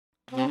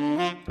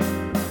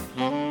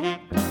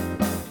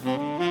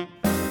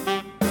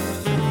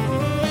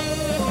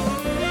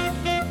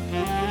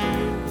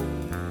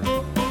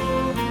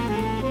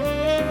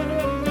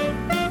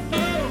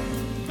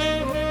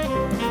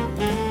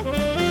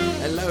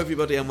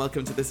everybody, and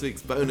welcome to this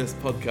week's bonus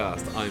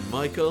podcast. I'm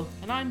Michael.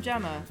 And I'm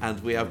Gemma. And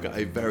we have got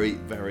a very,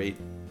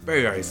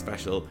 very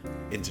special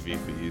interview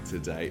for you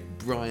today.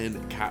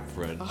 Brian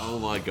Capron. Oh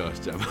my gosh,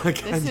 Gemma,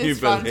 can you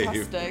believe? This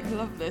is fantastic. I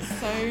love this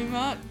so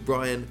much.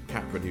 Brian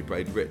Capron, who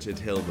played Richard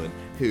Hillman,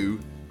 who...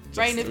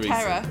 Reign of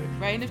Terror.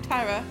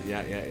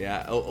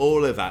 Yeah.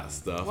 All of that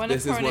stuff. One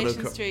of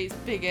Coronation Street's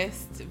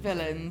biggest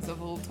villains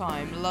of all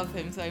time. Love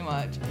him so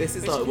much. This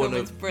is Richard like one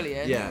Hillman's of...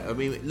 brilliant. Yeah, I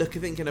mean, look,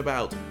 thinking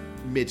about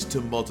mid to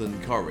modern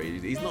Corrie,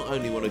 he's not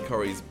only one of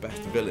Corrie's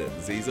best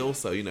villains, he's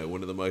also, you know,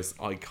 one of the most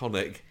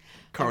iconic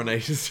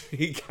Coronation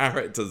Street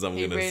characters, I'm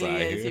going to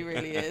say. He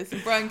really is.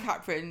 And Brian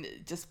Capron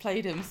just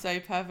played him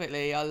so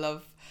perfectly. I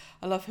love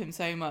him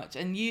so much.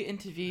 And you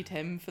interviewed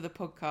him for the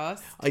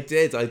podcast. I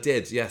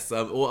did, yes.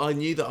 Well, I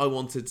knew that I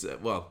wanted to...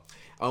 Well,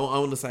 I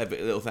want to say a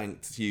little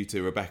thanks to you,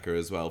 to Rebecca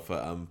as well,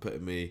 for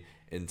putting me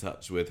in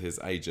touch with his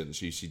agent.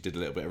 She did a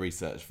little bit of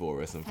research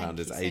for us and found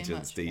his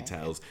agent's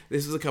details.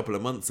 This was a couple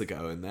of months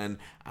ago, and then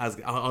as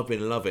I've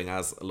been loving,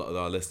 as a lot of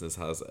our listeners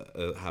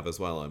have as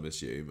well, I'm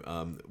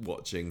assume,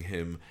 watching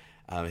him...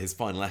 his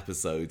final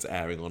episode's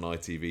airing on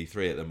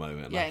ITV3 at the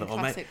moment. Yeah, I thought,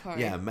 classic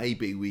Corrie.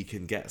 maybe we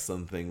can get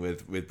something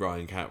with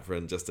Brian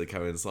Capron just to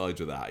coincide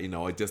with that. You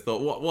know, I just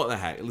thought, what the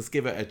heck? Let's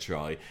give it a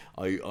try.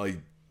 I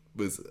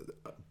was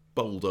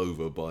bowled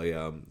over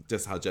by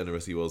just how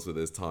generous he was with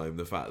his time.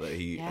 The fact that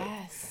he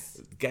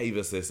gave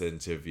us this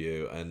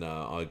interview, and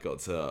I got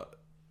to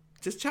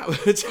just chat with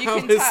such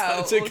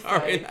a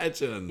Corrie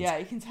legend. Yeah,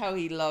 you can tell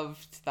he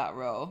loved that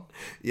role.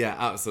 Yeah,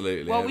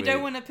 absolutely. Well, we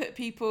don't want to put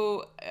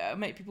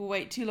make people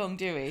wait too long,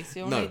 do we? So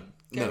you want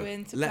to go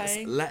into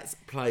playing? Let's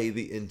play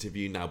the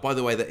interview now. By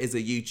the way, there is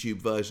a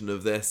YouTube version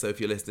of this, so if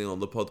you're listening on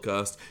the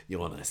podcast, you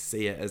want to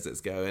see it as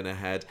it's going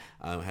ahead,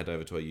 head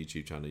over to our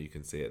YouTube channel. You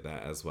can see it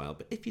there as well.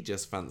 But if you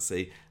just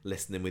fancy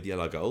listening with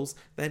yellow goals,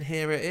 then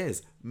here it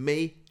is.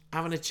 Me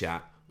having a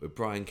chat with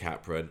Brian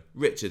Capron,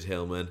 Richard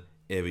Hillman.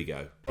 Here we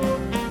go.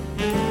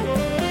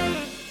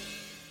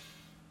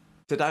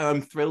 Today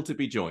I'm thrilled to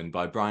be joined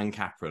by Brian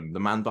Capron, the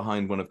man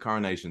behind one of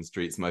Coronation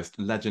Street's most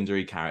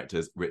legendary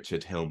characters,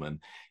 Richard Hillman.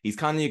 He's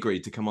kindly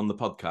agreed to come on the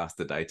podcast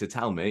today to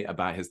tell me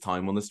about his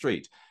time on the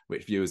street,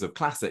 which viewers of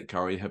classic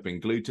Corrie have been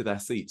glued to their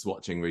seats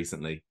watching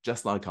recently,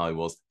 just like I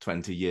was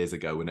 20 years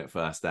ago when it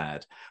first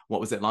aired. What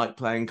was it like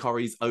playing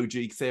Corrie's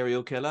OG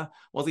serial killer?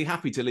 Was he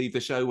happy to leave the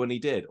show when he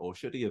did, or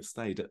should he have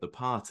stayed at the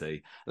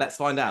party? Let's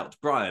find out.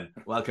 Brian,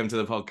 welcome to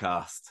the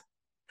podcast.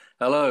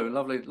 Hello,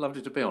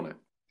 lovely to be on it.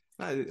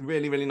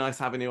 Really, really nice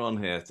having you on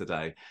here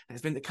today.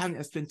 It's been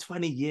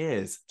 20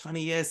 years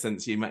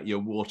since you met your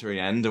watery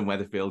end and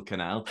Weatherfield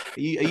Canal.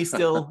 Are you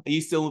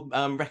still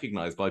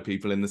recognised by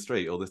people in the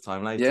street all this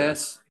time later?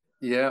 Yes,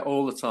 yeah,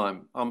 all the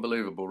time.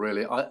 Unbelievable,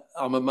 really.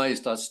 I'm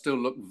amazed. I still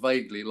look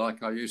vaguely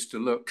like I used to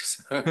look.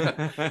 Is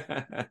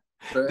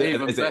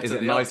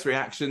it nice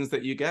reactions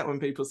that you get when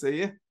people see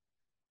you?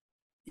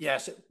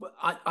 Yes,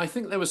 I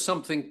think there was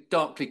something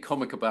darkly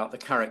comic about the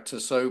character.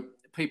 So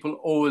people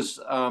always.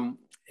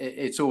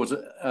 It's always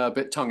a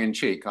bit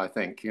tongue-in-cheek, I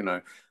think, you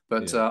know.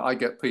 But I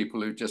get people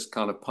who just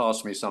kind of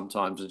pass me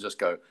sometimes and just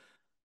go,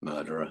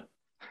 murderer.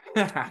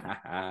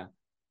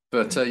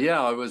 But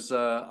I was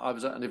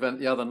at an event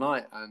the other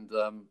night, and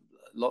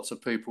lots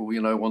of people,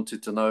 you know,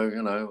 wanted to know,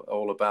 you know,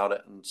 all about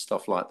it and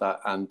stuff like that.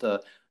 And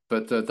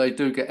but they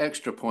do get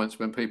extra points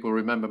when people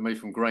remember me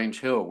from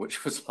Grange Hill,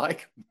 which was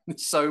like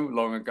so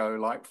long ago,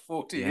 like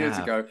 40 years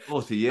ago.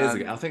 40 years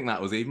ago. I think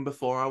that was even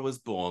before I was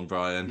born,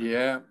 Brian.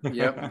 Yeah.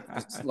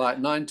 It's like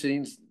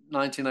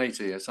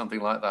 1980 or something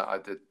like that. I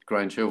did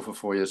Grange Hill for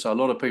 4 years. So a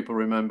lot of people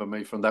remember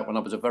me from that when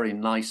I was a very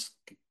nice,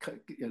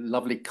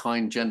 lovely,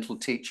 kind, gentle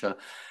teacher.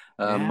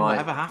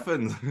 Whatever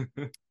happened?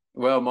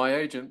 Well, my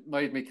agent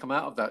made me come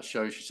out of that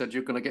show. She said,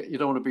 you don't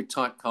want to be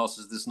typecast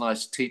as this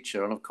nice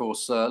teacher. And of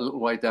course, a little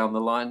way down the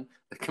line,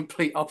 the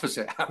complete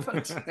opposite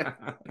happened.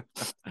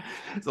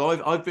 So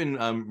I've been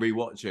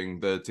rewatching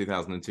the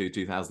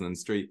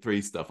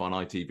 2002-2003 stuff on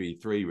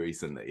ITV3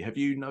 recently. Have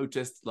you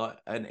noticed like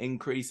an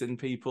increase in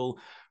people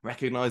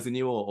recognising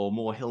you or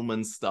more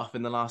Hillman stuff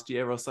in the last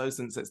year or so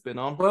since it's been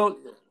on? Well,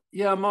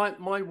 yeah,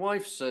 my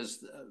wife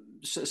says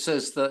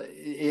that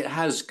it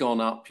has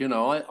gone up. You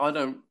know, I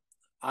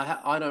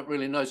don't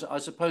really know. I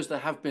suppose there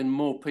have been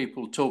more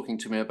people talking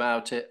to me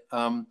about it,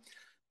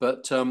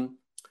 but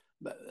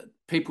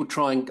people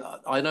trying.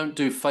 I don't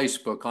do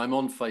Facebook. I'm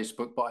on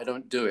Facebook, but I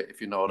don't do it,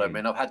 if you know what I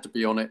mean. I've had to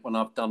be on it when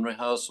I've done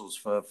rehearsals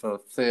for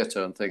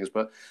theatre and things,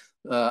 but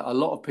a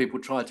lot of people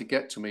try to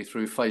get to me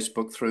through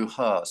Facebook through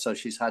her. So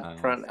she's had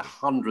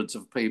hundreds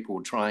of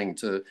people trying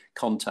to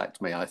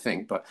contact me, I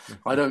think. But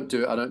I don't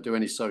do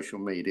any social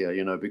media,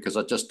 you know, because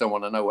I just don't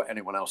want to know what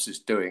anyone else is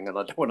doing, and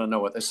I don't want to know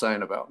what they're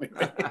saying about me.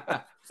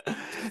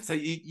 So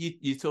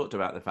you talked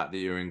about the fact that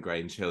you were in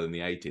Grange Hill in the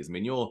 80s. I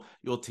mean, your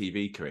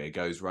TV career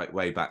goes right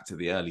way back to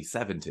the early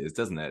 70s,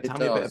 doesn't it? Tell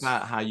me a bit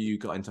about how you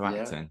got into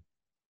acting.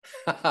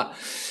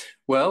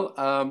 Well,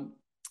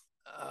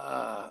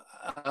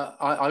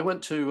 I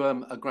went to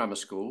a grammar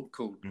school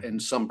called in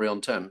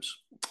Sunbury-on-Thames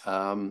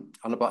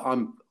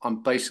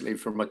I'm basically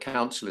from a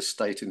council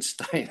estate in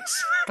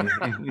Staines.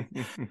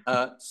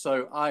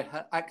 So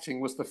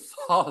acting was the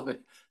farther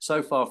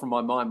so far from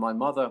my mind. My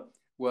mother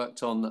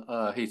worked on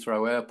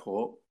Heathrow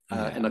Airport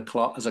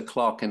as a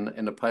clerk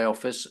in a pay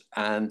office,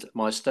 and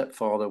my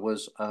stepfather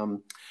was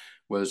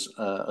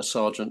a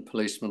sergeant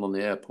policeman on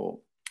the airport.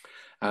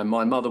 And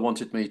my mother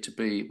wanted me to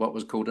be what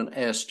was called an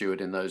air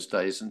steward in those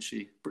days, and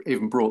she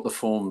even brought the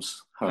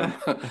forms home.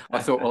 I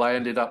thought, well, I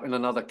ended up in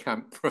another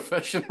camp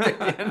profession in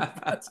the end.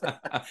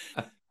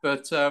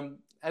 But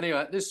anyway,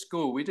 at this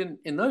school, we didn't.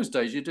 In those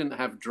days, you didn't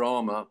have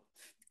drama,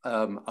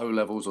 O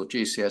levels or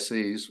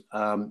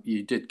GCSEs.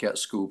 You did get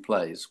school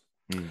plays.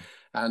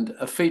 And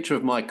a feature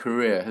of my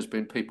career has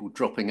been people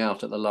dropping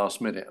out at the last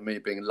minute, and me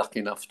being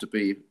lucky enough to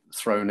be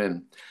thrown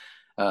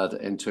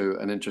into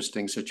an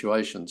interesting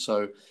situation.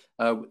 So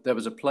there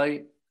was a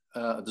play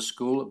at the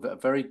school. A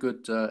very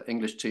good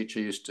English teacher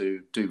used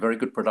to do very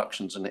good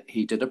productions, and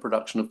he did a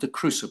production of The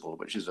Crucible,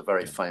 which is a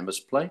very famous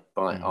play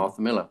by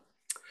Arthur Miller.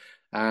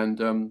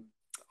 And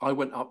I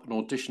went up and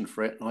auditioned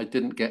for it, and I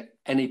didn't get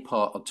any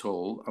part at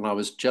all. And I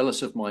was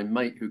jealous of my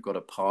mate who got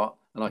a part.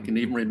 And I can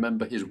even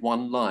remember his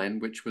one line,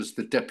 which was,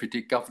 "The deputy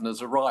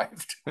governor's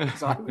arrived,"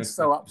 because I was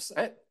so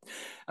upset.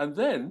 And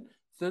then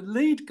the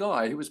lead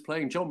guy who was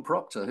playing John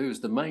Proctor, who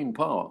was the main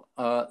part,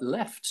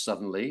 left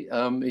suddenly.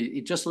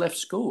 He just left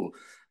school.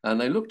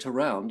 And they looked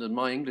around, and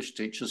my English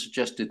teacher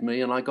suggested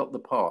me, and I got the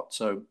part.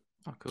 So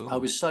cool. I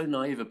was so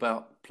naive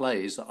about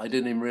plays that I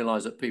didn't even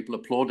realize that people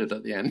applauded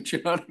at the end.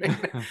 You know what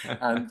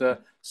I mean?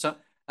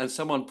 And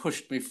someone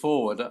pushed me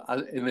forward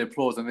in the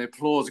applause, and the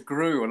applause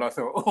grew. And I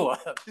thought, oh,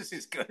 this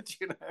is good,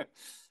 you know.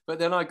 But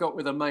then I got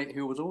with a mate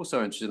who was also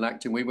interested in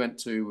acting. We went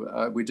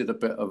to, we did a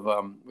bit of,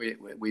 we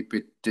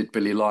did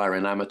Billy Liar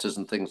in amateurs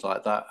and things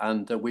like that.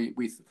 And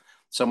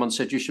someone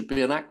said, you should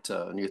be an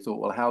actor. And you thought,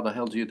 well, how the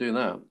hell do you do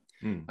that?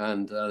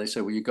 And they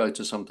said, well, you go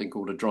to something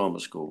called a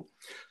drama school.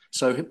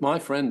 So my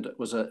friend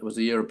was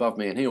a year above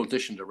me, and he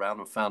auditioned around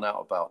and found out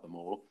about them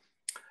all.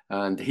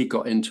 And he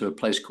got into a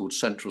place called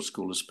Central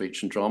School of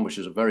Speech and Drama, which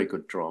is a very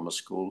good drama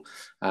school.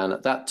 And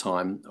at that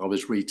time, I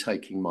was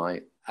retaking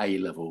my A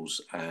levels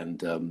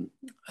and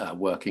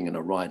working in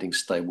a riding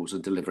stables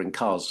and delivering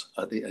cars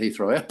at the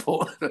Heathrow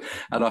Airport.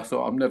 And I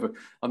thought, I'm never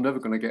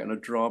going to get in a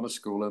drama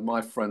school. And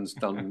my friend's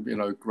done,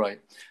 great.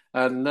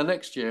 And the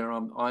next year,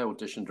 I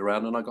auditioned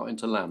around, and I got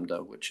into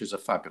LAMDA, which is a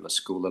fabulous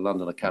school, the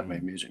London Academy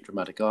of Music and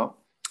Dramatic Art.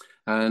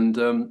 And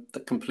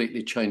that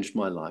completely changed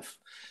my life.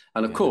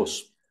 And of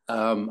course,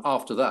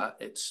 after that,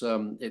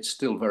 it's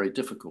still very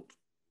difficult.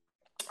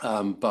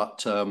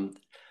 But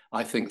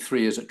I think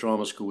 3 years at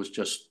drama school was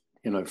just,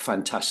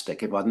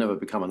 fantastic. If I'd never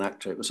become an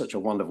actor, it was such a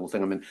wonderful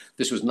thing. I mean,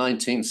 this was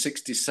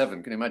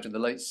 1967. Can you imagine the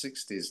late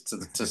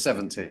 60s to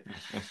 70?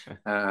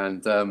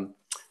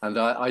 And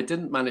I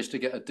didn't manage to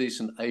get a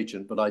decent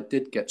agent, but I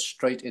did get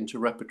straight into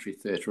repertory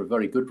theatre, a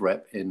very good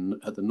rep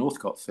at the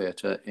Northcote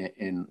Theatre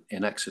in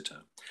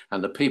Exeter.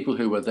 And the people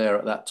who were there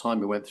at that time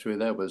who went through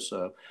there was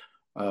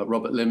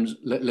Robert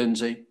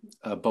Lindsay,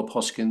 Bob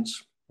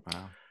Hoskins,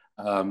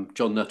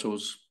 John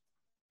Nettles,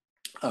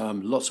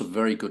 lots of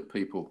very good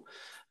people.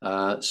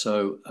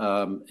 So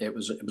it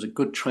was a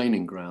good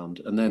training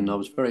ground. And then I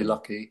was very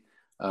lucky.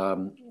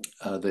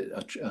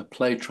 A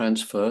play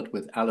transferred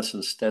with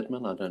Alison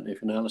Steadman. I don't know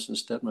if you know Alison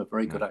Steadman, a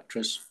very good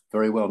actress,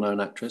 very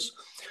well-known actress.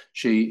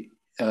 We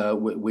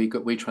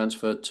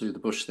transferred to the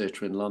Bush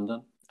Theatre in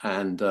London,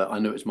 and I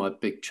knew it was my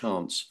big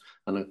chance.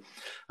 And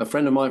a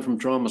friend of mine from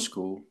drama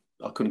school,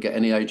 I couldn't get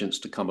any agents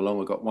to come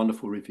along. I got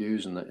wonderful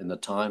reviews in the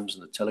Times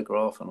and the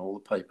Telegraph and all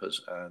the papers,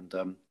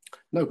 and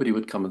nobody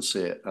would come and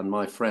see it. And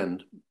my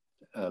friend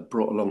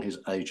brought along his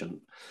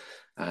agent,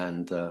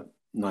 and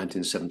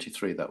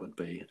 1973 that would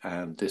be.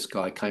 And this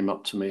guy came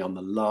up to me on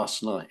the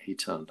last night he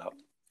turned up,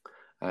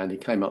 and he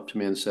came up to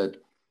me and said,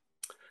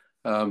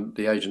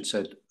 the agent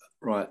said,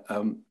 right,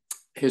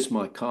 here's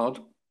my card.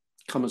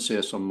 Come and see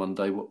us on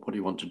Monday. What do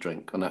you want to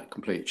drink? And that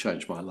completely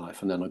changed my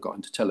life. And then I got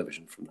into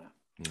television from there.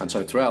 And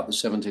so throughout the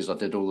 70s, I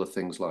did all the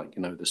things like,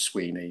 the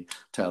Sweeney,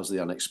 Tales of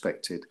the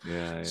Unexpected,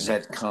 Z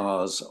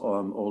Cars,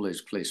 all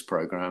these police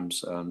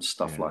programs and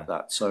stuff like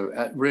that. So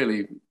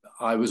really,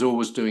 I was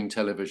always doing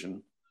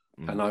television,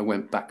 and I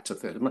went back to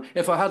theatre.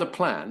 If I had a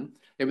plan,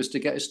 it was to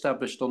get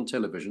established on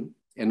television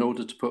in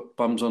order to put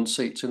bums on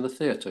seats in the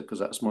theatre, because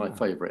that's my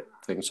favourite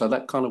thing. So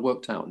that kind of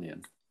worked out in the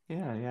end.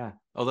 Yeah.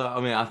 Although,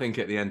 I think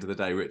at the end of the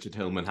day, Richard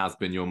Hillman has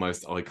been your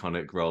most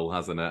iconic role,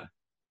 hasn't it?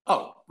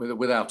 Oh,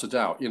 without a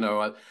doubt.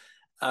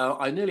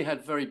 I nearly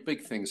had very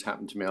big things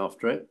happen to me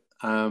after it,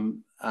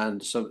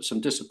 and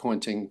some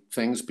disappointing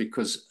things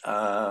because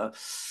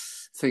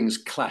things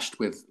clashed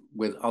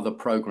with other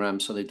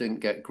programs, so they didn't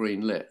get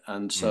green lit.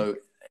 And so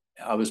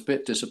I was a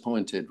bit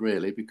disappointed,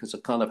 really, because I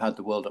kind of had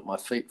the world at my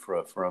feet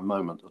for a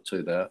moment or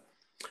two there.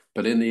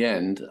 But in the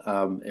end,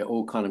 it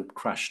all kind of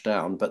crashed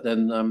down. But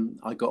then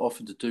I got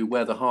offered to do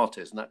Where the Heart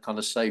Is, and that kind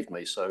of saved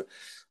me. So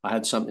I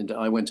had something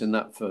I went in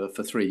that for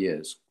 3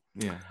 years.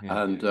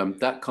 And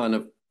that kind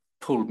of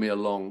pulled me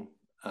along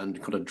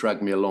and kind of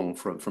dragged me along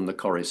from the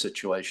Corrie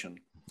situation.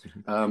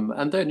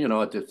 And then, you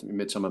know, I did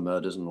Midsummer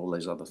Murders and all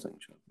these other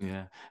things.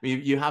 Yeah.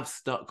 You have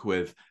stuck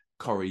with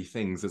Corrie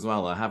things as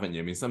well, haven't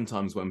you? I mean,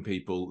 sometimes when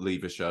people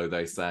leave a show,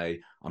 they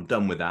say, I'm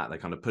done with that. They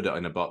kind of put it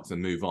in a box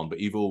and move on. But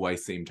you've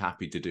always seemed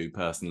happy to do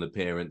personal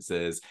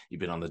appearances.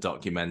 You've been on the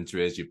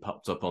documentaries. You've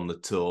popped up on the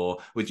tour.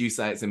 Would you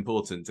say it's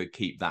important to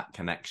keep that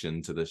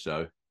connection to the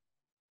show?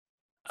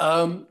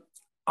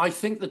 I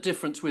think the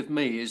difference with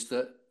me is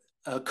that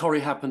Corrie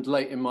happened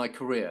late in my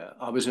career.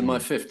 I was in my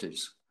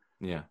 50s.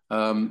 Yeah.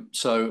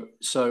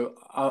 So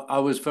I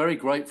was very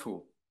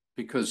grateful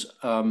because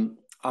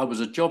I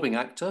was a jobbing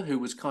actor who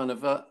was kind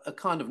of a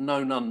kind of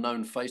known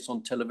unknown face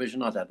on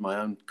television. I'd had my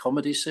own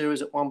comedy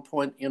series at one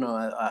point. You know,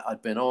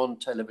 I'd been on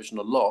television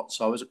a lot,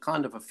 so I was a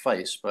kind of a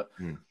face.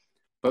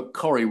 But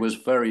Corrie was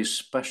very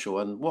special,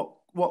 and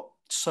what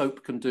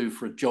soap can do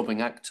for a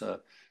jobbing actor,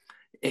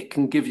 it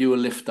can give you a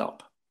lift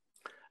up.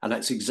 And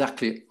that's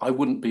exactly, I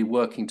wouldn't be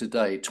working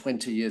today.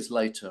 20 years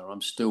later,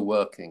 I'm still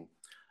working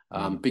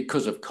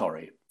because of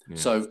Corrie.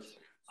 Yes. So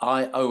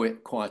I owe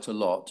it quite a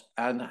lot.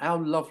 And how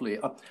lovely.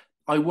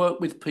 I work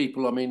with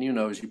people, I mean, you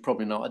know, as you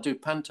probably know, I do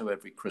panto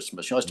every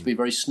Christmas. I used to be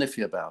very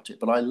sniffy about it,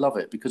 but I love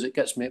it because it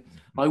gets me.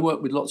 I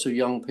work with lots of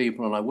young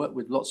people and I work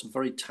with lots of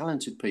very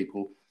talented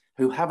people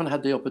who haven't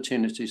had the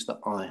opportunities that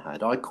I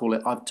had. I call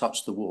it, I've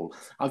touched the wall.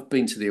 I've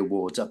been to the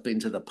awards, I've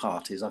been to the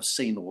parties, I've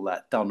seen all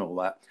that, done all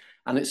that.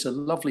 And it's a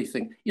lovely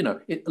thing. You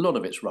know, a lot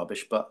of it's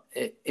rubbish, but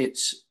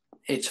it's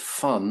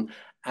fun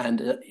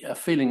and a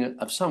feeling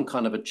of some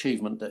kind of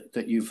achievement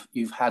that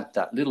you've had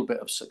that little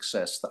bit of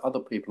success that other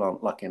people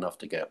aren't lucky enough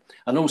to get.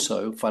 And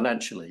also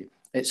financially,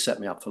 it set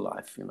me up for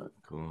life, you know.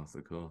 Of course,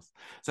 of course.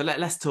 So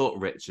let's talk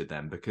Richard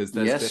then, because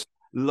there's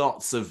been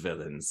lots of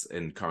villains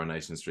in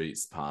Coronation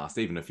Street's past,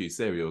 even a few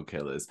serial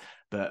killers,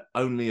 but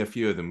only a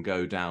few of them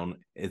go down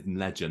in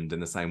legend in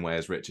the same way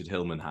as Richard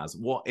Hillman has.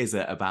 What is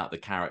it about the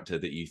character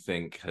that you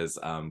think has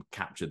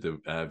captured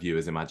the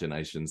viewer's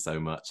imagination so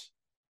much?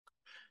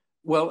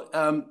 Well,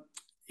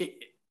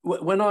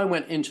 when I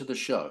went into the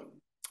show,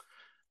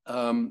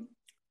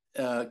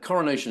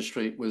 Coronation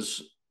Street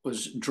was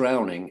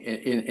drowning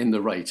in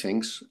the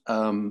ratings,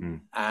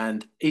 and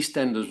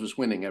EastEnders was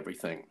winning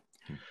everything.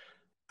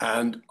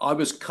 And I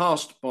was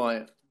cast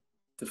by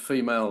the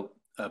female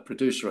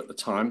producer at the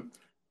time,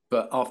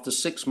 but after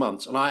 6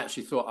 months, and I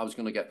actually thought I was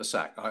going to get the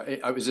sack.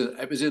 It was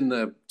in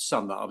the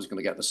Sun that I was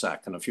going to get the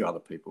sack, and a few other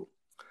people,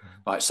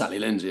 like Sally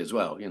Lindsay as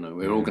well. You know,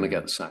 we were all going to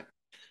get the sack.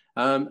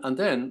 And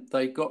then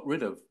they got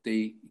rid of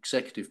the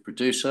executive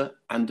producer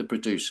and the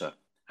producer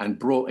and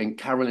brought in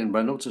Carolyn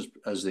Reynolds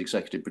as the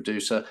executive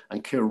producer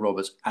and Kira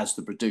Roberts as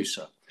the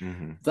producer.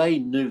 They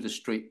knew the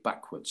street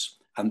backwards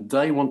and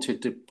they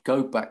wanted to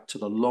go back to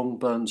the long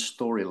burn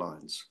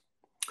storylines.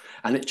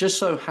 And it just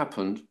so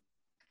happened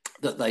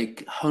that they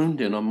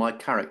honed in on my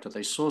character.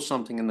 They saw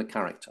something in the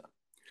character.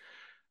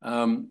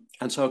 And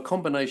so a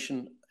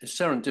combination,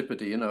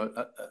 serendipity, you know,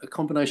 a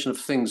combination of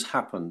things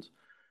happened.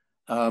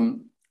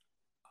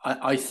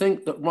 I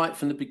think that right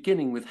from the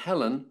beginning with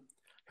Helen,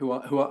 who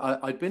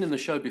I'd been in the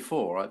show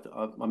before,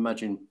 I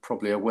imagine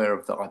probably aware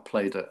of that I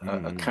played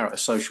a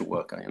social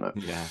worker, you know.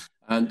 Yeah.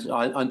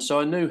 And so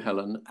I knew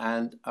Helen,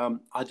 and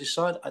I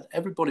decided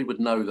everybody would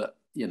know that,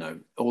 you know,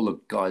 all the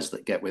guys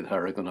that get with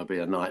her are going to be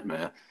a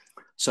nightmare.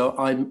 So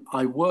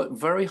I worked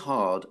very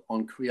hard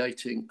on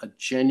creating a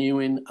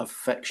genuine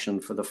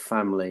affection for the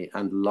family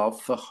and love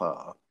for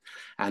her,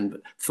 and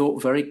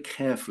thought very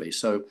carefully.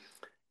 So,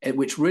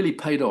 which really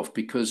paid off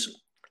because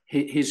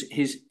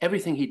his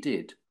everything he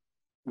did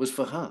was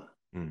for her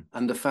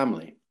and the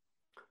family,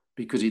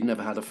 because he'd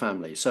never had a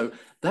family. So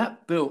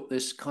that built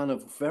this kind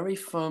of very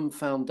firm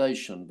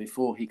foundation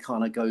before he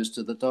kind of goes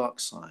to the dark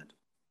side.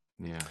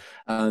 Yeah.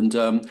 And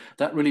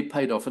that really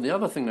paid off. And the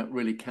other thing that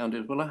really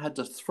counted, well, I had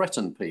to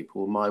threaten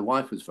people. My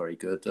wife was very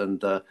good.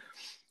 And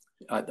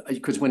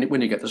because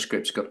when you get the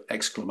scripts, it's got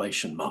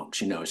exclamation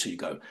marks, you know, so you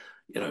go,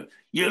 you know,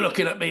 you're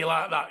looking at me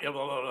like that.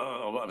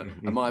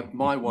 And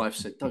my wife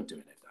said, don't do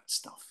any of that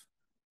stuff.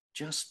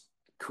 Just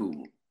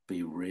cool,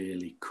 be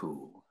really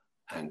cool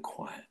and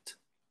quiet.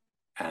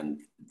 And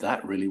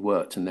that really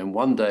worked. And then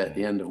one day at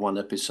the end of one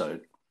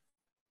episode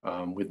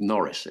with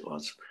Norris,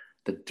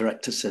 the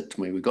director said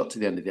to me, we got to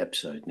the end of the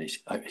episode and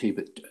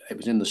it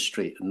was in the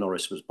street and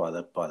Norris was by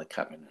the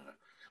cabin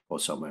or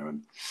somewhere.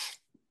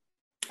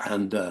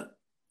 And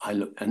I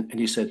looked and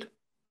he said,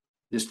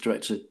 this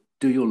director said,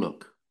 do your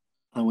look.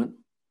 I went,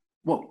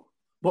 what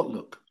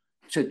look?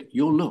 He said,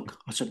 your look.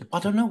 I said, I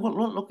don't know what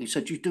look. He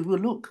said, you do a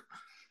look.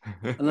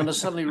 And then I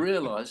suddenly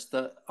realized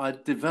that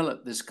I'd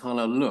developed this kind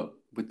of look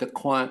with the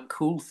quiet,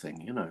 cool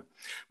thing, you know,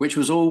 which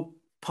was all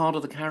part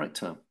of the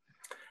character.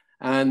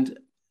 And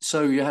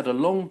so you had a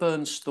long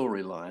burn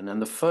storyline.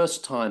 And the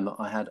first time that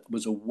I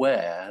was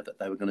aware that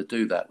they were going to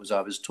do that was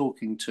I was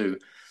talking to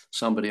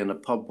somebody in a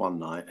pub one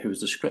night who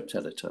was the script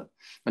editor.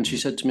 And she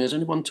said to me, has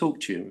anyone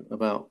talked to you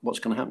about what's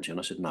going to happen to you? And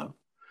I said, no. And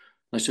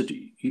I said,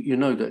 you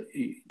know that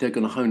they're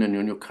going to hone in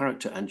on your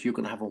character and you're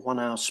going to have a 1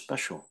 hour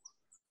special.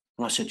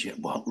 And I said, yeah,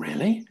 what,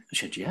 really? I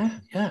said, yeah.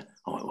 I went,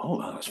 oh,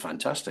 well, that's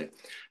fantastic.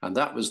 And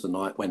that was the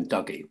night when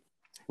Dougie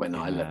when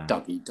I let Yeah.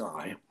 Dougie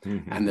die,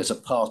 and there's a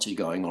party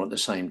going on at the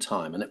same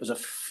time, and it was a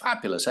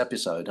fabulous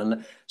episode,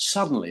 and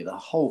suddenly the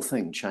whole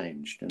thing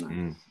changed, you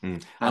know. I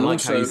And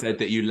like how you also, said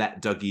that you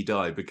let Dougie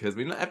die, because I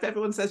mean,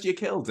 everyone says you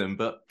killed him,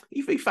 but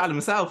he found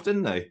himself,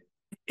 didn't he?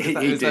 It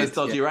he was those did, yeah.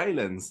 dodgy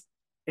railings.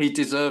 He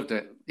deserved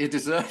it. He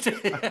deserved it.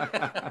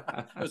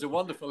 It was a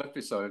wonderful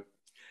episode.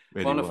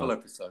 Really Wonderful was.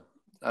 episode.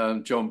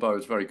 John Bow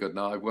is very good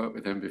now. I worked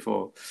with him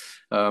before.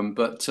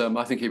 But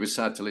I think he was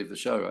sad to leave the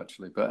show,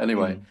 actually. But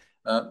anyway,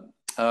 uh,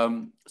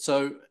 so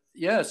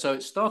yeah, so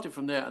it started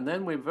from there. And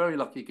then we're very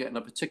lucky getting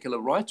a particular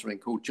writer in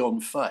called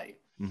John Fay.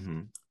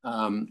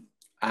 Um,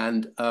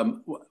 and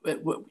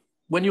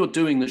when you're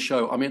doing the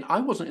show, I mean, I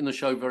wasn't in the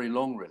show very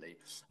long, really.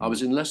 I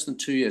was in less than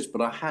 2 years,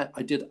 but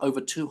I did over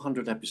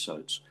 200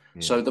 episodes.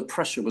 Yeah. So the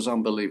pressure was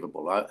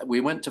unbelievable. We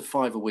went to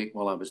 5 a week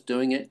while I was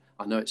doing it.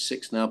 I know it's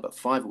 6 now, but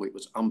 5 a week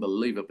was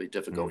unbelievably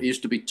difficult. It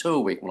used to be 2 a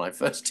week when I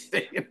first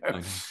did it. You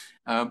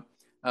know?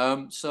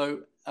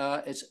 So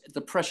it's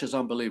the pressure's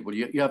unbelievable.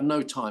 You have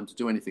no time to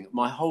do anything.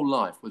 My whole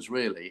life was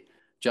really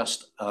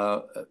just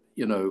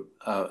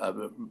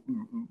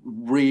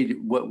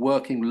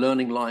working,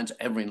 learning lines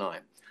every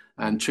night,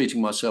 and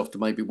treating myself to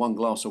maybe one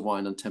glass of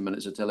wine and 10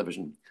 minutes of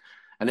television.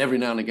 And every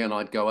now and again,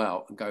 I'd go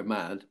out and go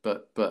mad.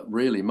 But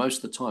really, most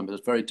of the time, it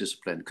was very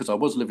disciplined, because I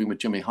was living with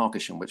Jimmy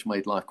Harkishan, which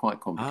made life quite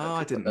complicated. Oh,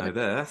 I didn't know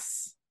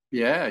this.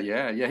 Yeah.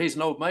 He's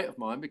an old mate of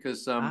mine,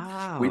 because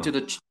we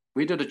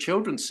did a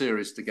children's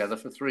series together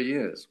for 3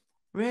 years.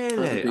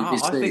 Really? Oh,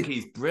 I think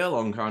he's brill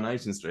on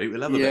Coronation Street. We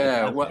love a bit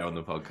of Kev here on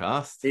the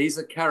podcast. He's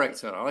a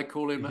character. I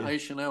call him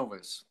Asian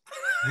Elvis.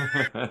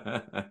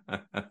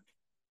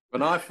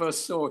 When I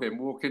first saw him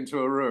walk into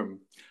a room,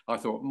 I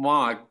thought,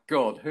 my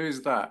God,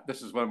 who's that?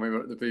 This is when we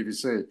were at the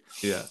BBC.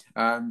 Yeah.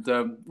 And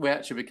we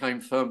actually became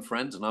firm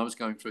friends, and I was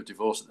going through a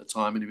divorce at the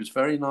time, and he was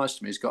very nice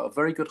to me. He's got a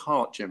very good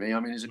heart, Jimmy. I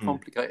mean, he's a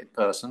complicated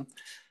person,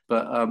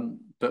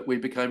 but we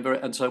became very...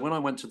 And so when I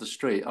went to the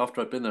street,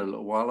 after I'd been there a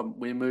little while,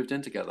 we moved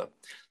in together.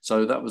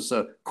 So that was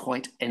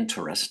quite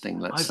interesting,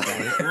 let's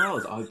say.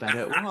 I bet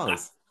it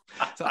was.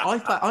 So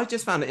I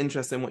just found it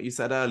interesting what you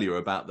said earlier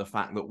about the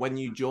fact that when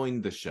you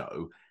joined the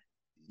show,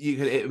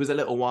 it was a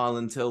little while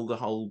until the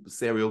whole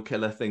serial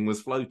killer thing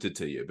was floated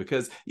to you,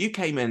 because you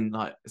came in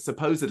like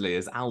supposedly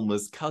as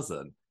Alma's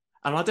cousin,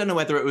 and I don't know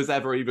whether it was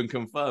ever even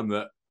confirmed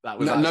that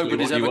was actually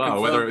what you are,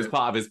 whether it was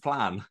part of his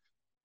plan.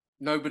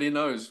 Nobody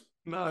knows.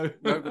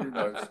 Nobody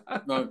knows.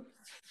 No.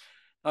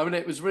 I mean,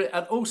 it was really,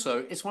 and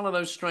also it's one of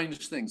those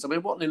strange things. I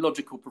mean, what an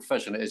illogical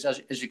profession it is.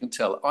 As you can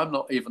tell, I'm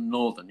not even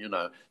Northern, you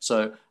know,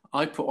 so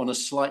I put on a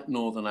slight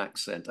Northern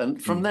accent, and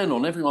from then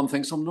on, everyone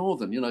thinks I'm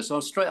Northern, you know. So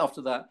straight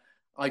after that,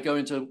 I go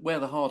into Where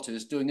the Heart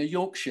Is, doing a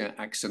Yorkshire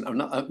accent,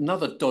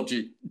 another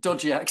dodgy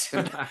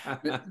accent.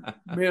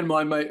 Me and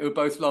my mate, who are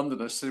both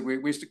Londoners, we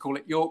used to call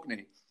it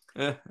Yorkney.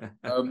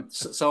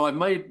 So I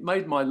made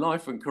my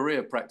life and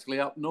career practically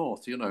up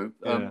north, you know,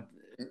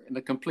 in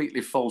a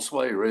completely false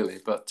way, really,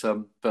 but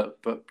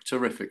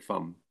terrific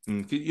fun.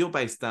 You're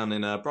based down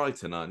in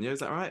Brighton, aren't you? Is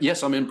that right?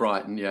 Yes, I'm in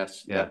Brighton.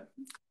 Yes, yeah.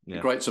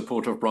 Great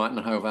supporter of Brighton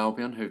and Hove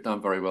Albion, who've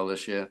done very well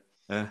this year.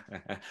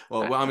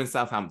 well, I'm in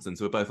Southampton,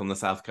 so we're both on the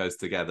south coast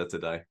together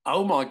today.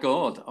 Oh my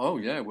God! Oh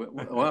yeah.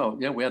 Well,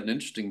 yeah, we had an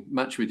interesting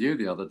match with you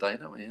the other day,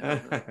 didn't we?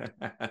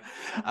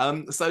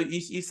 Yeah. So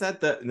you said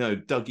that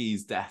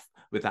Dougie's death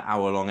with that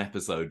hour-long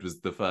episode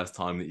was the first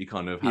time that you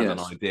kind of had an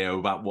idea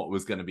about what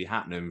was going to be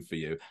happening for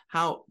you.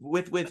 How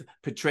with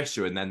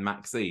Patricia and then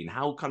Maxine,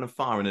 how kind of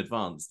far in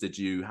advance did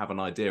you have an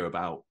idea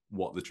about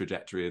what the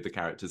trajectory of the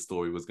character's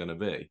story was going to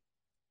be?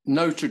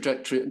 No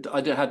trajectory.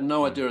 I had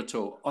no idea at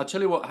all. I'll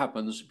tell you what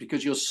happens,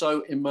 because you're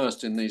so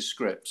immersed in these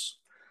scripts.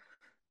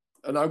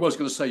 And I was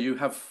going to say, you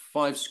have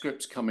 5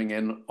 scripts coming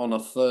in on a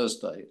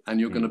Thursday,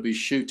 and you're going to be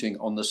shooting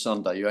on the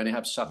Sunday. You only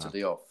have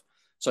Saturday off.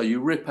 So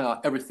you rip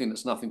out everything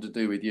that's nothing to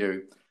do with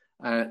you.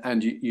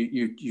 And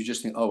you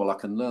just think, oh, well, I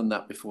can learn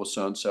that before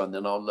so-and-so, and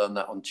then I'll learn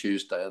that on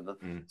Tuesday,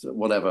 and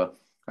whatever.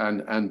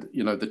 And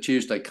you know, the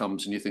Tuesday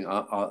comes and you think,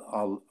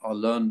 I'll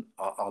learn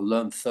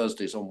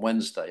Thursdays on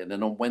Wednesday, and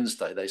then on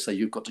Wednesday they say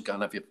you've got to go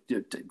and have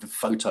your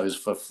photos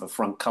for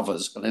front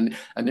covers, and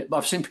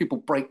I've seen people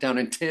break down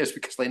in tears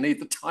because they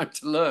need the time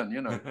to learn,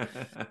 you know.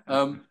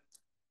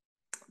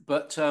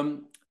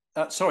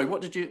 Sorry,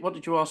 what did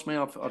you ask me?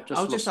 I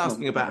was just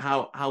asking about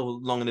how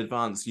long in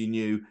advance you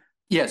knew.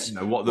 Yes, you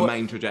know, what the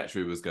main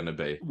trajectory was going to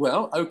be.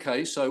 Well,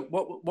 okay, so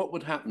what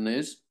would happen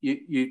is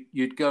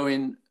you'd go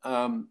in.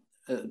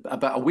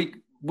 About a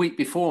week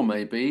before,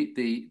 maybe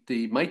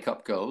the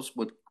makeup girls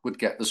would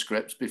get the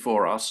scripts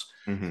before us,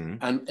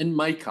 and in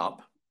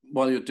makeup,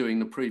 while you're doing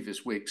the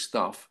previous week's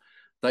stuff,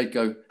 they'd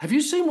go, "Have you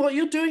seen what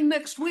you're doing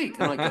next week?"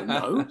 And I go,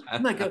 "No,"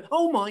 and they go,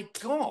 "Oh my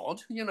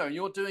God, you know,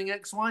 you're doing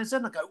X, Y, Z."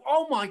 And I go,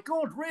 "Oh my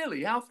God,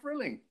 really? How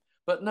thrilling!"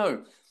 But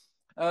no,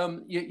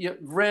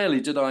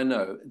 rarely did I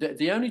know.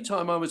 The only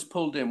time I was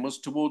pulled in was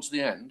towards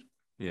the end,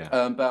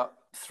 about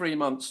 3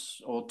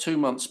 months or 2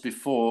 months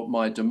before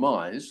my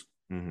demise.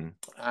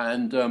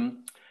 And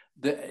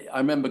I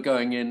remember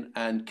going in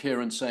and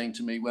Kieran saying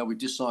to me, "Well, we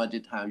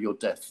decided how your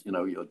death,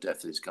 your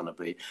death is going to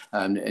be,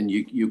 and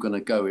you're going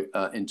to go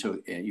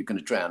you're going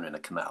to drown in a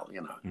canal,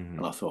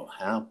 And I thought,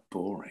 how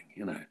boring,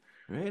 I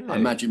Really?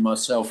 imagine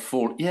myself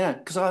yeah,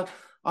 because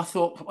I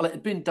thought, well, it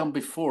had been done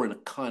before in a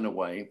kind of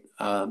way,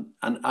 and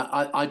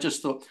I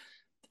just thought,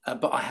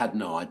 but I had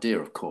no idea,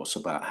 of course,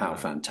 about how No.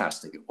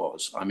 fantastic it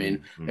was. I mean,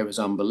 Mm-hmm. it was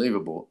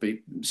unbelievable,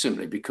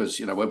 simply because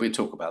when we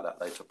talk about that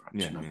later, perhaps,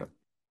 Yeah, yeah.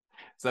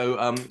 So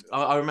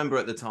I remember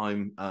at the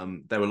time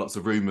there were lots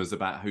of rumors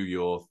about who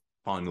your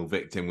final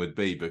victim would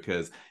be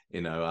because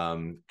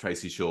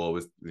Tracy Shaw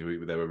was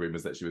there were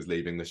rumors that she was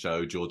leaving the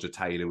show. Georgia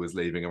Taylor was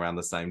leaving around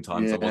the same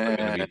time, so it wasn't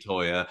going to Yeah. be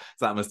Toya.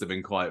 So that must have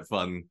been quite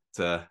fun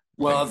to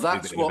Well, think who's it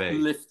that's going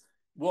to be.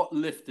 what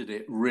lifted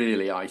it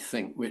really, I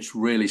think, which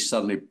really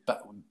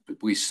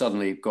we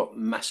suddenly got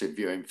massive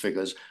viewing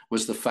figures,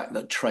 was the fact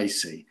that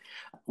Tracy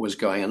was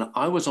going. And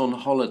I was on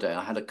holiday.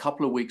 I had a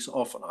couple of weeks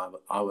off, and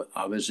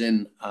I was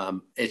in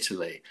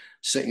Italy,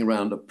 sitting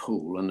around a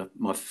pool, and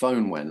my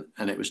phone went,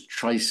 and it was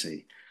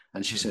Tracy,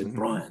 and she said,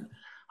 "Brian,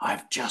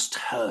 I've just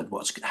heard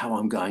how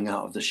I'm going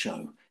out of the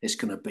show. It's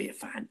going to be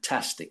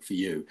fantastic for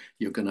you.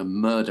 You're going to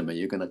murder me.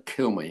 You're going to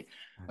kill me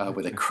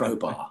with a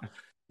crowbar."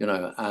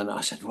 And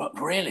I said, "What,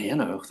 really?"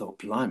 I thought,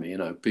 blimey,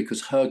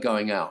 because her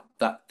going out,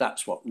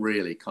 that's what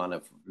really kind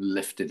of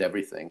lifted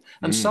everything.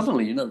 And Mm.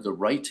 suddenly, the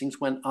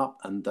ratings went up,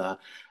 and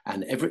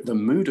the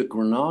mood at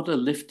Granada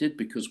lifted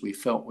because we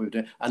felt we were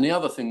doing. And the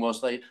other thing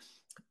was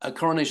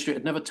Coronation Street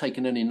had never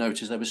taken any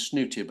notice. They were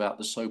snooty about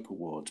the soap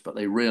awards, but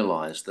they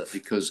realised that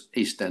because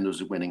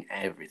EastEnders were winning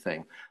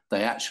everything,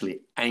 they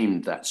actually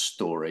aimed that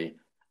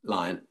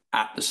storyline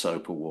at the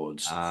soap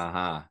awards.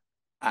 Uh-huh.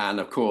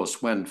 And of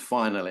course, when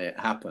finally it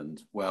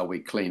happened, well, we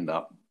cleaned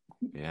up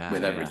Yeah,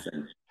 with yeah.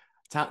 everything.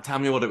 Tell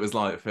me what it was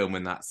like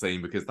filming that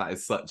scene because that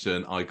is such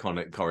an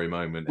iconic Corrie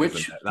moment, isn't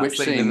Which it? That which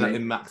scene scene, Lee?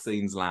 in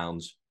Maxine's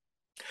lounge.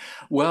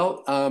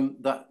 Well,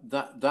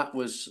 that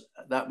was.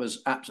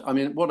 I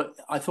mean, what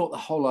I thought, the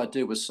whole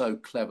idea was so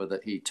clever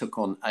that he took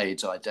on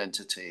Aid's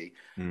identity,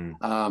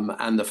 Mm.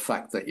 and the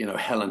fact that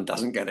Helen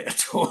doesn't get it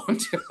at all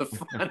until the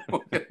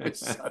final. It's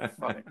so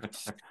funny.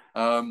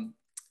 Um,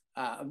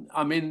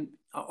 I mean,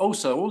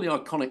 also all the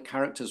iconic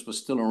characters were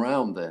still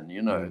around then,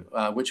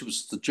 Mm. which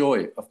was the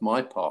joy of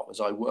my part. Was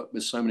I worked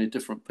with so many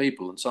different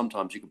people, and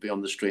sometimes you could be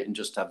on the street and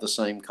just have the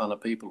same kind of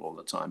people all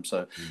the time.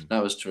 So Mm.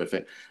 that was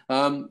terrific.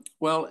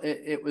 Well,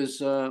 it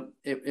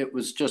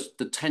was just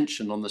the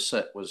tension on the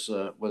set was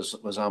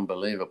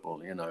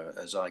unbelievable.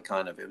 As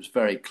it was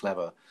very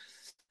clever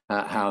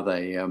how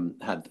they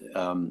had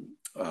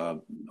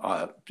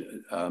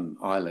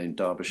Eileen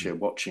Derbyshire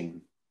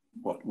watching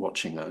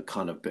a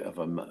kind of bit of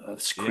a Yeah, that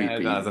was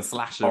creepy a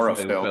slasher horror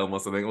film. film or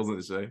something,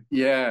 wasn't she?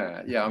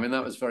 Yeah, yeah. I mean,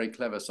 that was very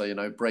clever.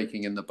 So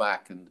breaking in the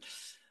back and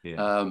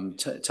Yeah.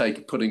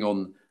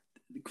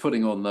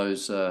 putting on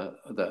those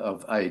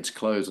of Aid's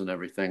clothes and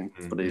everything,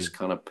 but his Mm-hmm.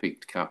 kind of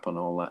peaked cap and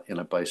all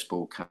that,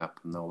 baseball cap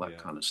and all that Yeah.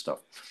 kind of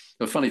stuff.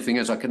 The funny thing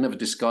is, I could never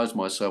disguise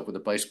myself with a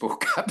baseball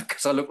cap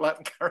because I look like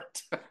the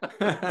character.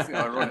 It's the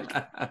ironic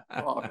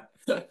part.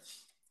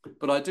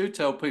 But I do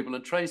tell people,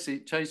 and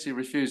Tracy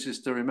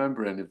refuses to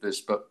remember any of this,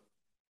 but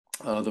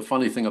the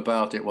funny thing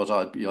about it was,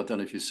 I don't know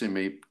if you've seen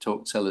me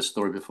tell this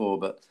story before,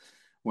 but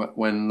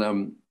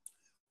when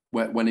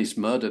when he's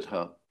murdered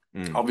her,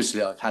 Mm.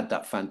 obviously I've had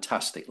that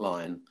fantastic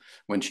line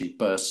when she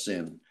bursts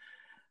in,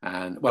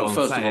 and Go well, on,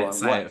 first of all,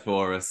 say it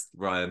for us,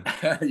 Ryan.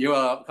 you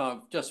are kind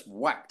of just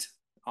whacked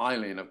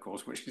Eileen, of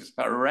course, which is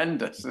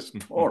horrendous. This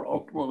poor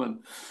old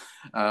woman,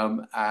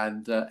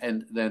 and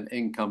then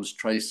in comes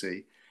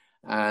Tracy,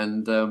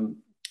 and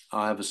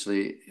I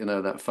obviously,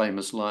 that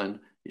famous line,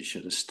 "You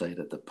should have stayed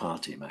at the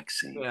party,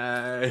 Maxine."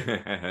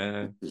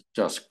 Yeah. It's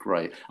just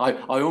great. I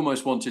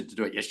almost wanted to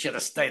do it. "You should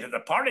have stayed at the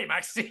party,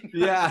 Maxine."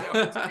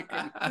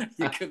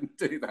 You couldn't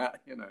do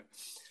that.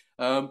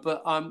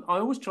 But I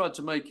always tried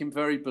to make him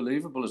very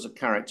believable as a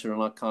character,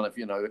 and I kind of,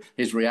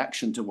 his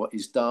reaction to what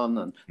he's done,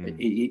 and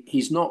Mm.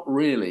 he's not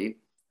really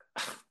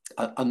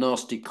a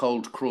nasty,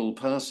 cold, cruel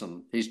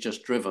person. He's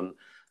just driven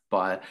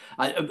by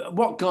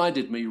what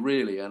guided me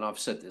really, and I've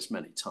said this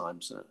many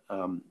times,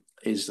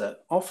 is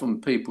that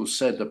often people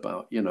said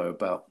about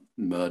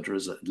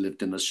murderers that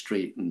lived in the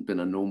street and been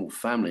a normal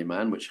family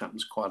man, which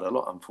happens quite a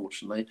lot,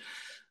 unfortunately.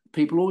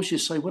 People always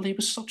just say, "Well, he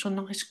was such a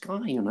nice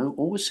guy,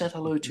 always said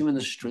hello to you in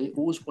the street,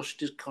 always washed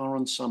his car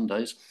on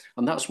Sundays."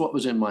 And that's what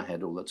was in my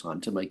head all the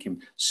time, to make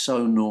him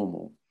so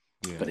normal.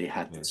 Yeah. But he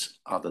had Yeah. this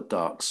other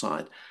dark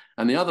side.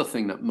 And the other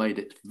thing that made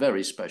it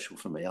very special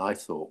for me, I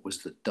thought,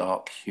 was the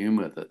dark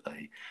humor that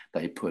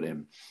they put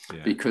in,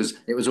 Yeah. because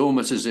it was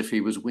almost as if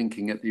he was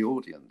winking at the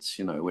audience,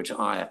 which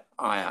I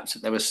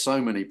absolutely, there were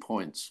so many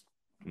points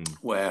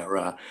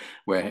where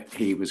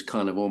he was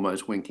kind of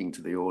almost winking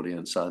to the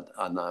audience. And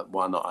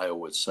one that I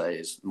always say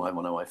is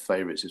one of my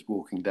favorites is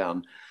walking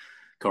down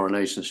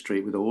Coronation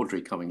Street with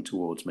Audrey coming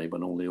towards me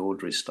when all the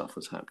Audrey stuff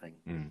was happening.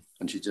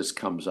 And she just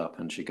comes up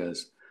and she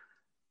goes,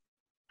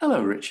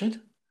 "Hello,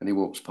 Richard." And he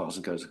walks past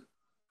and goes,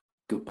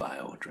 "Goodbye,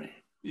 Audrey."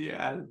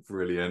 Yeah,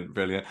 brilliant,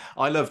 brilliant.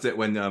 I loved it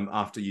when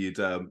after you'd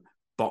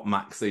bop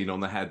Maxine on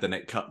the head, then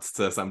it cuts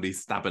to somebody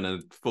stabbing a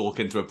fork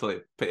into a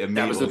pit of That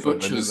meat was or the something,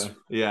 isn't butcher's. it?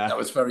 Yeah. That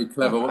was very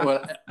clever.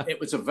 Well, it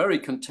was a very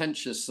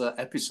contentious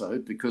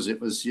episode because it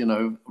was,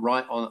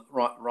 right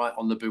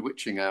on the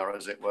bewitching hour,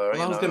 as it were.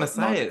 Well, I was going to At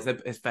night. say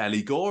it's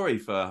fairly gory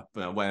for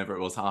whenever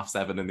it was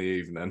 7:30 in the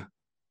evening.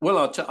 Well,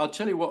 I'll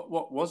tell you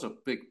what was a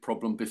big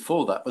problem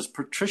before that was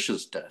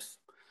Patricia's death.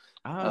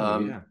 Oh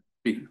Um, yeah.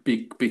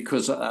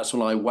 because that's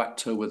when I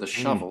whacked her with a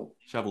shovel.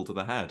 Shovel to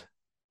the head.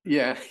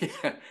 Yeah,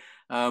 yeah.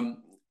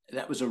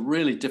 That was a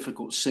really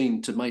difficult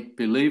scene to make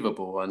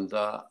believable. And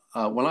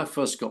when I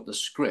first got the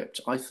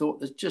script, I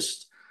thought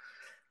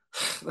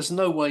there's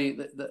no way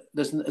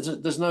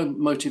there's no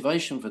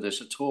motivation for this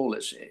at all.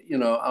 It's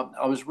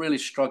I was really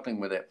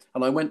struggling with it,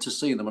 and I went to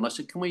see them, and I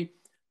said, can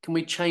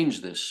we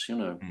change this?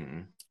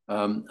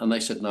 And they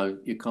said, no,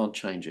 you can't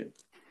change it.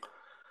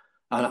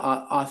 And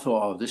I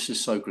thought, oh, this is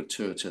so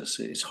gratuitous.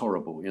 It's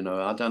horrible.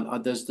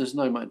 There's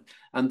no.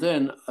 And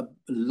then a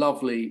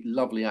lovely,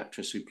 lovely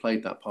actress who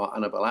played that part,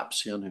 Annabelle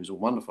Apsian, who's a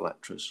wonderful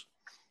actress.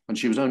 And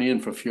she was only in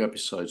for a few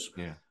episodes.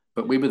 Yeah.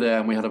 But we were there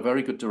and we had a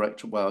very good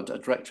director, well, a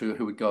director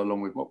who would go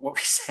along with what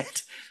we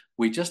said.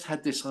 We just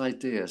had this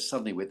idea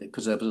suddenly with it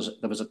because there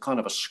was a kind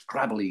of a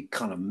scrabbly,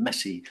 kind of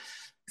messy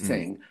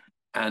thing.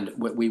 And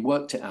we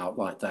worked it out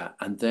like that.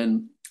 And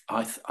then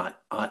I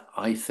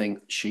think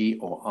she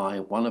or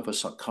one of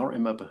us, I can't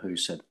remember who,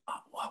 said,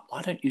 oh,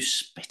 why don't you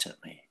spit at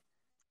me?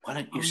 Why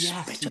don't you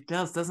spit yes, she at me?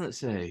 does, doesn't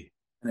she?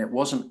 And it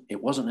wasn't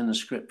in the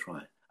script,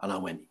 right? And I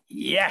went,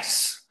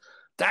 yes,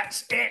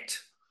 that's it.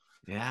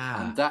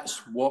 Yeah. And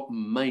that's what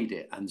made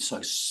it. And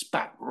so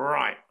spat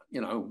right,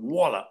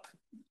 wallop.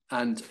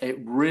 And it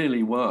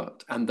really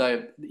worked. And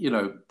they,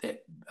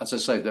 as I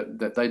say,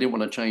 that they didn't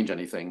want to change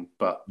anything,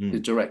 but the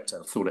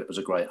director thought it was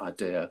a great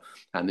idea.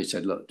 And he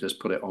said, look, just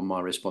put it on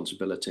my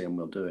responsibility and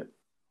we'll do it.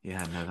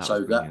 Yeah, no, that So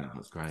was brilliant. That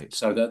was great.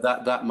 So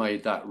that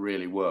made that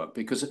really work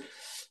because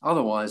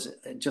otherwise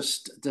it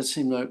just there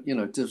seemed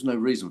there's no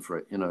reason for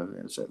it.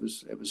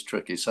 It was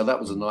tricky. So that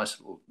was a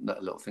nice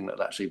little thing that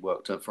actually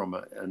worked from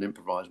an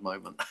improvised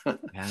moment.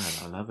 Yeah,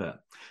 I love it.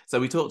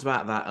 So we talked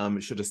about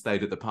that should have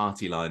stayed at the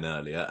party line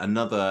earlier.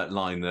 Another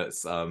line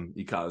that's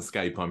you can't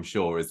escape, I'm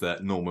sure, is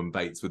that Norman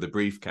Bates with a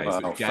briefcase,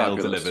 which Gail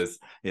delivers.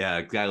 Yeah,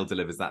 Gail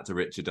delivers that to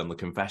Richard on the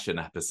confession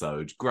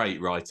episode.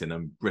 Great writing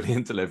and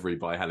brilliant delivery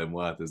by Helen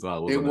Worth as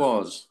well, wasn't it?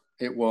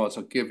 It was.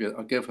 I'll give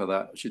her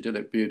that. She did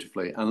it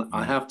beautifully. And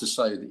I have to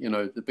say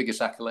that, the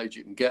biggest accolade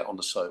you can get on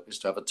the soap is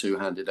to have a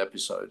two-handed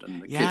episode.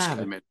 And the kids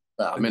came in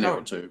about a minute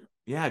or two.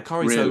 Yeah,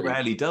 Corrie so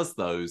rarely does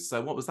those.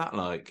 So what was that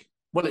like?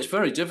 Well, it's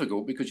very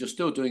difficult because you're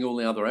still doing all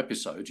the other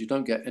episodes. You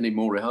don't get any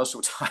more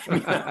rehearsal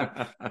time.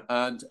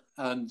 And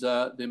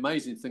the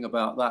amazing thing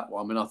about that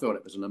one, I thought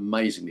it was an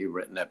amazingly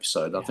written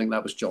episode. I think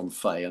that was John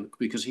Fay, and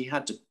because he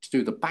had to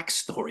do the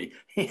backstory,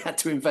 he had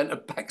to invent a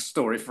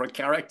backstory for a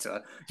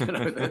character, that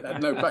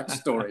had no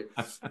backstory,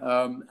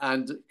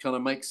 and kind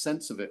of make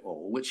sense of it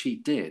all, which he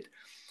did.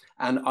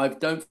 And I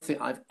don't think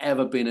I've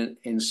ever been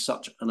in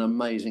such an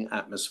amazing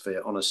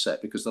atmosphere on a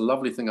set, because the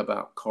lovely thing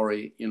about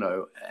Corrie,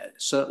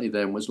 certainly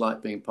then, was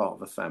like being part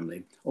of a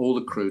family. All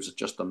the crews are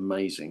just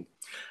amazing.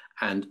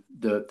 And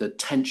the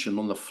tension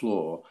on the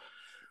floor,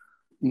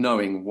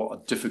 knowing what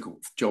a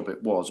difficult job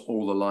it was,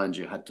 all the lines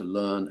you had to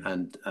learn,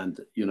 and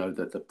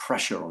the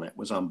pressure on it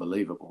was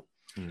unbelievable.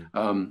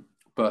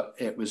 But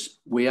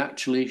we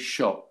actually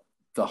shot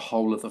the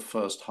whole of the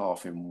first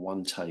half in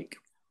one take.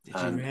 Did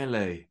you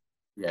really?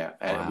 Yeah,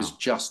 wow. It was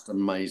just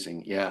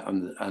amazing. Yeah,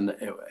 and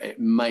it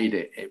made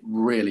it. It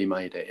really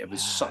made it. It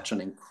was such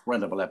an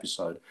incredible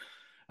episode,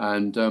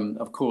 and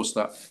of course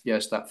that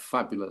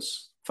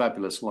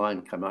fabulous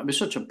line came out. It was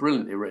such a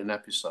brilliantly written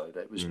episode.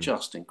 It was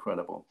just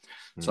incredible.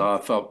 So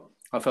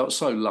I felt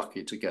so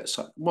lucky to get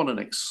what an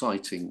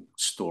exciting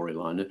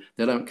storyline.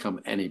 They don't come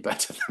any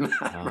better than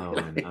that. Oh,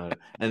 really. I know.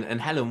 And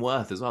Helen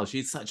Worth as well.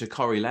 She's such a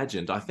Corrie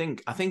legend. I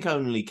think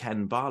only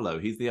Ken Barlow.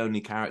 He's the only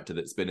character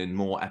that's been in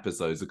more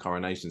episodes of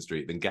Coronation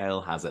Street than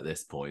Gail has at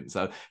this point.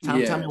 So tell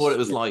me what it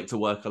was like to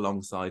work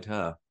alongside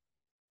her.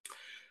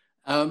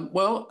 We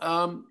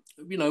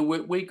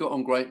got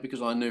on great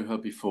because I knew her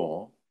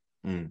before.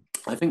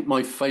 I think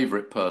my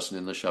favourite person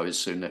in the show is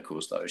Sue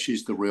Nichols, though.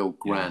 She's the real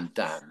grande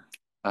dame.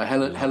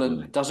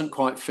 Helen doesn't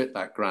quite fit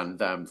that grand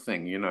dame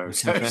thing,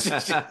 But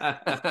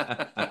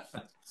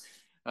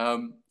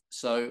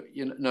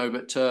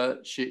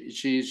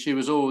she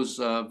was always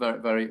very,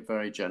 very,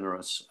 very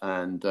generous,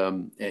 and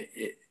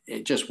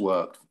it just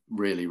worked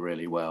really,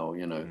 really well.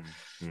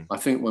 I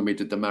think when we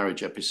did the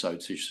marriage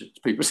episode,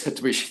 people said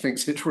to me, she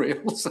thinks it's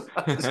real.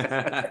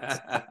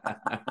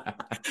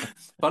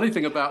 Funny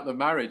thing about the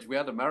marriage, we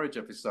had a marriage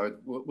episode,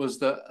 was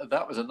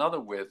that was another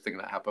weird thing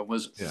that happened.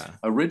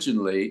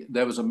 Originally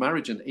there was a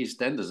marriage in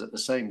EastEnders at the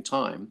same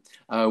time,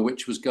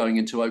 which was going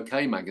into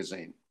OK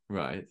magazine.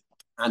 Right.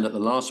 And at the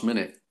last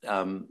minute,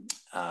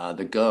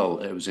 the girl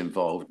who was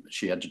involved,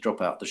 she had to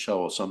drop out the show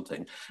or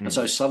something. And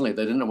so suddenly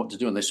they didn't know what to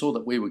do. And they saw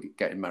that we were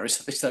getting married.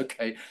 So they said,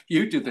 okay,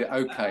 you do the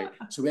okay.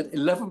 So we had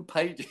 11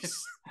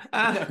 pages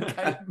in the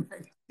okay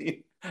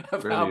magazine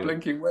of our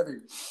blinking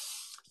wedding.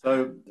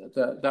 So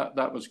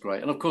that was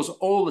great. And of course,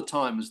 all the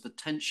time as the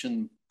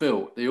tension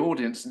built, the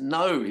audience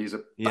know he's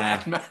a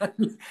bad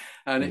man.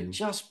 And it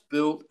just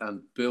built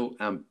and built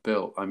and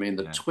built. I mean,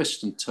 the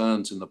twists and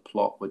turns in the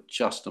plot were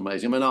just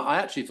amazing. I mean, I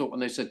actually thought when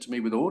they said to me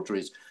with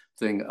Audrey's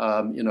thing,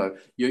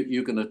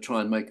 you're going to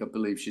try and make her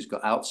believe she's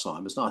got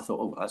Alzheimer's. And I thought,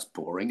 oh, that's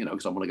boring,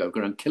 because I want to go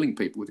around killing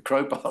people with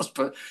crowbars.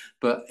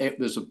 But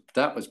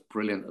that was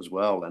brilliant as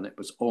well. And it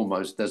was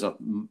almost, there's a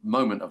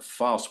moment of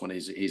farce when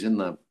he's in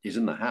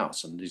the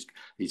house and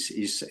he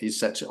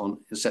sets it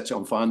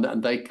on fire,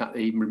 and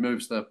he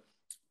removes the.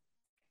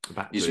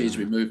 He's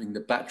removing the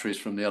batteries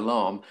from the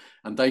alarm,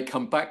 and they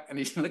come back, and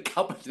he's in the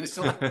cupboard. And it's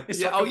like,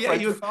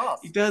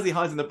 he does. He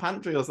hides in the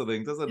pantry or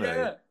something, doesn't he?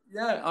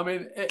 Yeah. I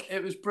mean,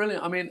 it was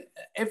brilliant. I mean,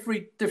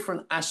 every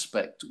different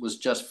aspect was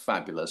just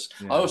fabulous.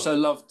 I also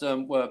loved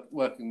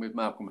working with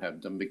Malcolm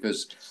Hebden,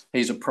 because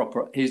he's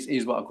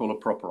what I call a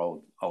proper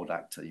old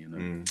actor,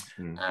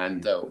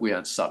 And we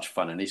had such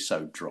fun, and he's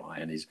so dry,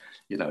 and he's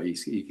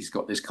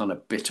got this kind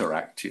of bitter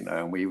act,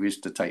 and we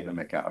used to take the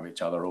mick out of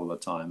each other all the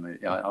time.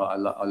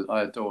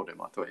 I adored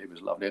him. I thought he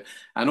was lovely.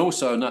 And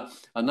also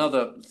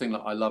another thing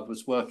that I loved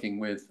was working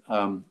with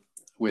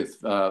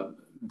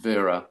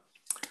Vera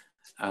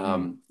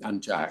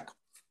and Jack.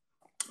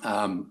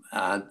 And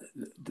I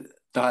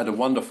had a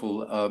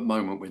wonderful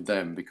moment with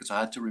them, because I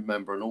had to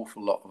remember an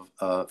awful lot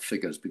of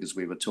figures, because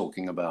we were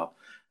talking about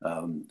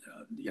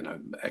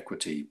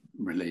equity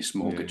release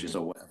mortgages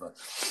or whatever,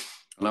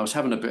 and I was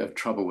having a bit of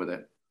trouble with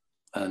it.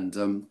 And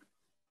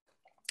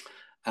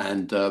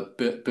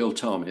Bill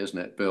Tarmy, isn't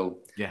it, Bill?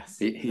 Yes.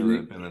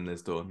 Bill and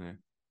his daughter.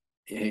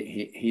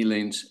 He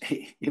leans.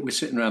 He was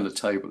sitting around the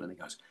table, and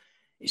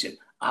he said,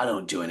 I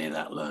don't do any of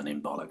that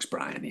learning bollocks,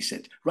 Brian. He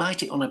said,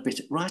 write it on a bit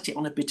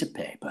of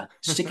paper,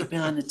 stick it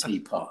behind the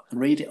teapot, and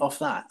read it off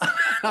that.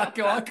 I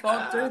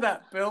can't do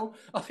that, Bill.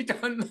 I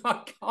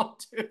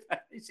can't do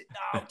that. He said,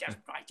 no, just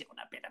write it on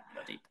a bit of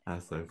bloody paper.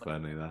 That's so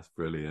funny. That's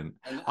brilliant.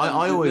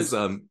 I always,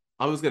 I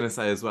was going to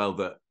say as well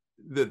that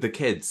the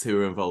kids who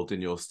were involved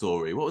in your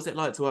story, what was it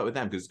like to work with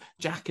them? Because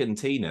Jack and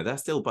Tina, they're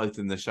still both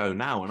in the show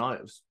now,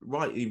 and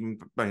even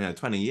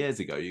 20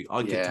 years ago,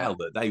 I could tell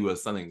that they were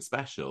something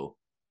special.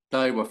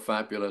 They were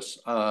fabulous.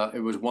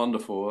 It was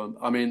wonderful.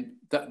 I mean,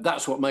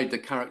 that's what made the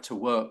character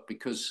work,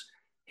 because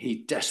he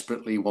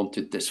desperately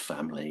wanted this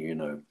family,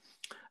 and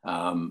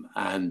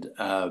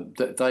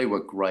they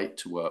were great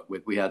to work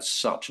with. We had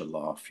such a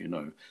laugh,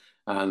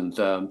 and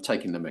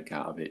taking the mick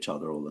out of each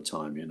other all the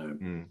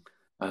time,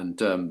 And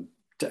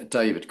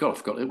David, God, I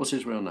forgot it. What's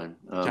his real name?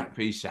 Jack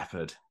P.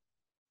 Shepherd.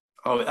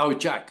 Oh,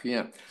 Jack,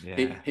 yeah.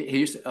 He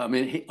used to, I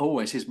mean,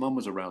 his mum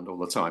was around all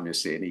the time, you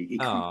see, and he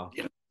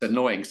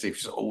annoying, because he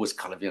was always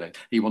kind of,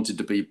 he wanted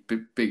to be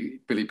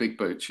Billy Big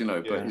Boots,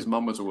 but his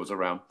mum was always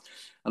around.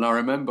 And I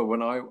remember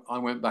when I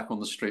went back on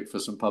the street for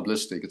some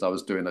publicity, because I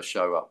was doing a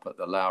show up at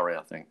the Lowry,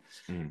 I think,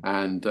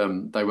 and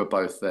they were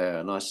both there.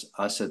 And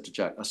I said to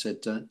Jack,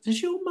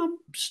 does your mum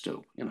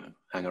still,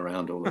 hang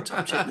around all the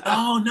time? She said,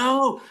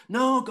 oh,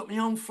 no, got my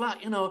own flat,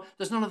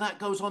 there's none of that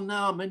goes on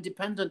now. I'm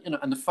independent,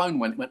 And the phone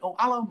went, oh,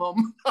 hello,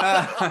 Mum.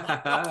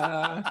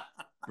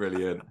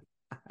 Brilliant.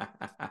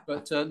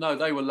 But no,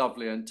 they were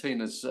lovely, and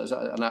Tina's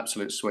an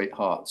absolute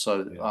sweetheart.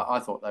 So I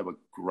thought they were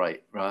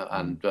great, right?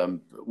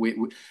 And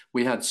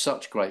we had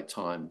such great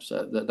times.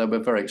 That they were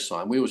very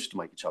exciting. We always used to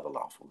make each other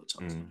laugh all the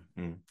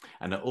time.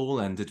 And it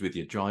all ended with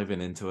you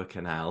driving into a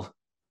canal.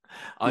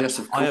 Yes,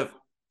 of course.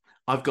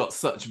 I've got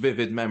such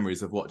vivid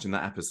memories of watching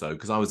that episode,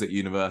 because I was at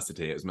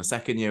university. It was my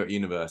second year at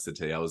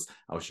university. I was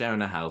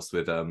sharing a house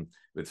with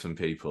some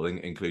people,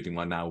 including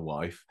my now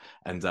wife,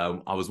 and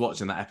I was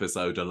watching that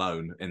episode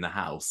alone in the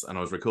house, and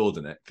I was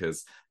recording it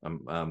because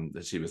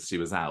she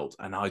was out,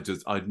 and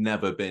I'd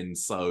never been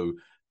so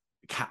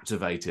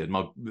captivated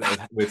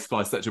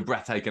by such a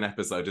breathtaking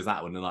episode as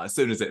that one. And as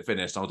soon as it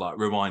finished, I would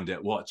rewind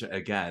it, watch it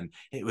again.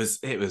 It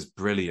was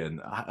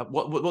brilliant.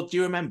 What do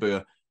you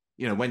remember?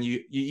 When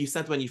you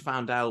said when you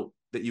found out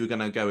that you were going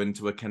to go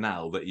into a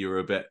canal that you were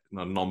a bit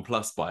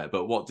nonplussed by it,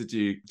 but do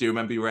you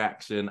remember your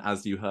reaction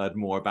as you heard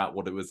more about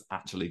what it was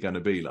actually going to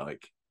be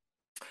like?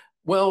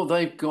 Well,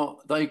 they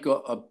got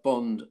a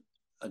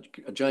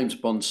James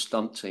Bond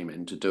stunt team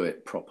in to do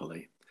it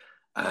properly,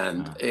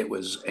 and it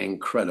was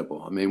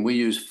incredible. I mean, we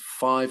used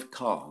 5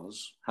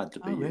 cars had to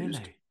be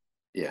used.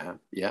 Really?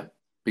 Yeah,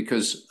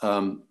 because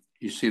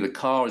you see, the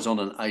car is on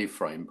an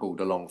A-frame pulled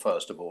along,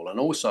 first of all.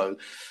 And also,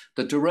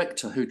 the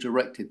director who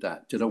directed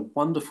that did a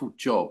wonderful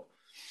job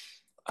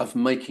of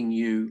making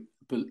you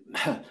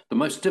the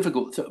most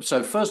difficult.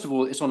 So first of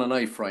all, it's on an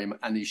A-frame,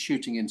 and he's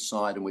shooting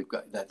inside, and we've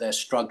got that they're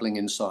struggling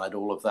inside,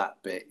 all of that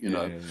bit,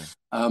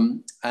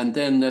 And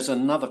then there's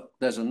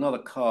another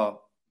car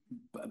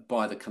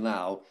by the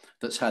canal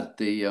that's had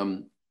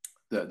the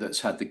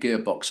that's had the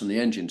gearbox and the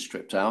engine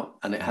stripped out,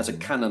 and it has a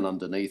cannon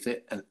underneath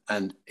it,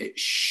 and it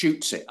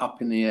shoots it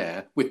up in the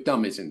air with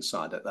dummies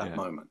inside at that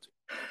moment.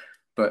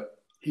 But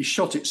he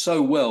shot it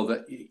so well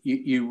that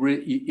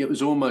it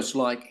was almost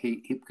like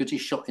because he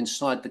shot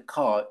inside the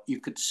car,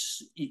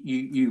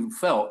 you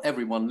felt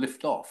everyone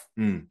lift off,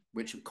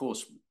 which of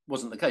course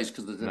wasn't the case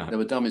because there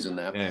were dummies in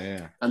there.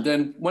 Yeah. And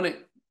then when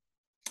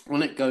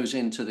it goes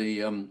into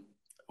the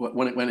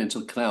when it went into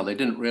the canal, they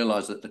didn't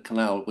realize that the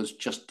canal was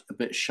just a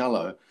bit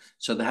shallow,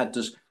 so they had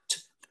to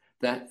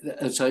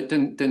so it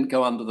didn't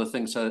go under the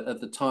thing. So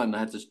at the time they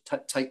had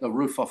to take the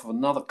roof off of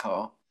another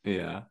car.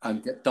 Yeah.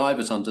 And get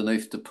divers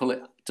underneath to pull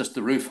it, just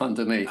the roof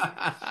underneath,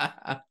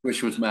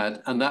 which was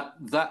mad. And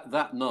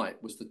that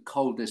night was the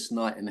coldest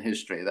night in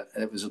history.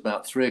 It was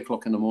about 3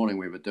 o'clock in the morning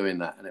we were doing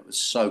that, and it was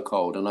so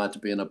cold, and I had to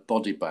be in a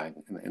body bag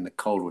in the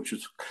cold, which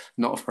was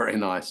not very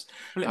nice.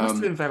 Well, it must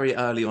have been very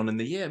early on in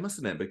the year,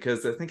 mustn't it?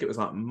 Because I think it was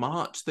like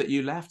March that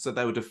you left, so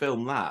they would have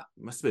filmed that.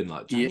 It must have been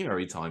like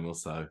January time or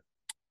so.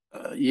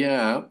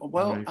 Yeah.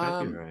 Well,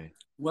 February.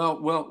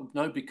 Well,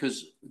 no,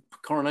 because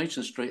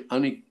Coronation Street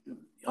only.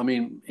 I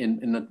mean,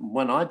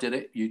 when I did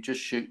it, you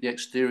just shoot the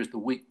exteriors the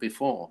week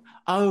before.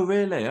 Oh,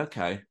 really?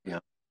 Okay. Yeah,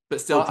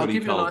 but still pretty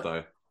cold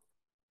though.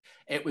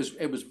 It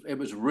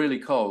was really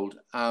cold.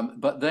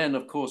 But then,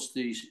 of course,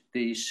 the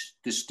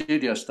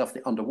studio stuff,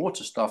 the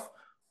underwater stuff,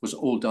 was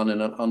all done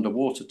in an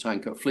underwater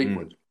tank at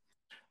Fleetwood,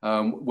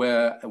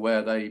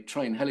 where they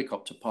train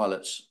helicopter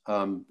pilots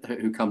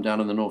who come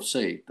down in the North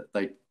Sea.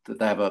 They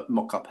have a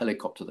mock-up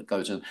helicopter that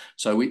goes in.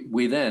 So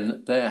we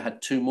then there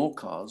had 2 more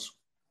cars,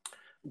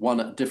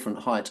 one at a different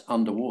height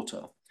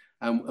underwater.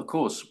 And of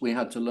course, we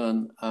had to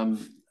learn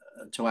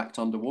to act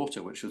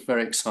underwater, which was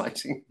very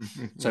exciting.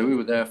 So we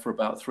were there for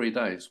about 3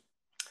 days.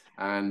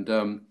 And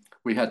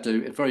we had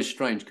to, it's very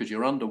strange because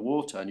you're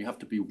underwater and you have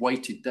to be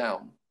weighted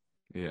down.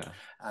 Yeah.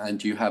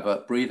 And you have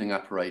a breathing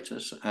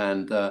apparatus,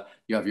 and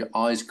you have your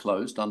eyes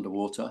closed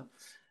underwater.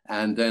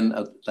 And then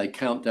they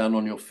count down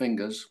on your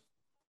fingers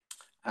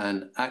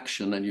and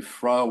action, and you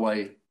throw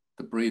away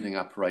the breathing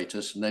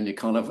apparatus, and then you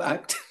kind of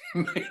act.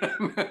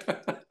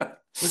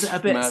 Was it a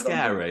bit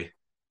scary?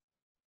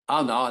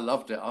 Oh no, I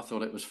loved it. I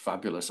thought it was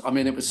fabulous. I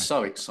mean, it was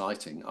so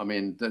exciting. I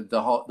mean,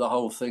 the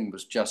whole thing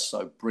was just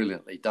so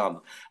brilliantly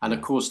done. And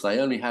of course, they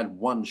only had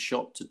one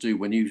shot to do.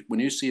 When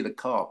you see the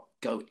car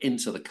go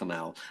into the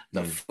canal,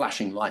 the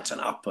flashing lights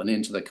and up and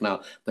into the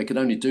canal, they could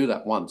only do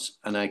that once,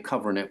 and they're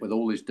covering it with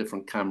all these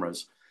different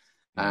cameras,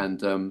 and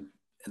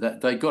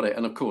they got it.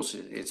 And of course,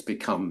 it's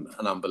become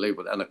an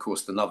unbelievable. And of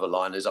course, another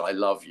line is "I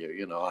love you,"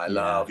 I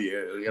love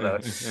you,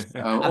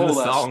 and all the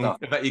that song. stuff.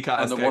 I bet you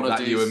can't escape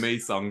that "You and Me"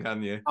 song,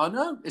 can you? I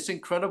know, it's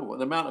incredible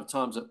the amount of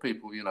times that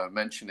people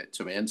mention it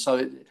to me, and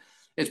so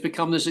it's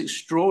become this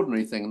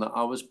extraordinary thing that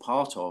I was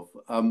part of.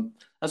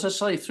 As I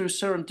say, through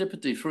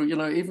serendipity, through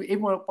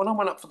even when I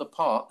went up for the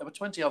part, there were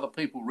 20 other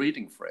people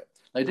reading for it.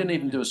 They didn't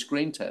even do a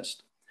screen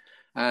test.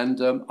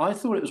 And I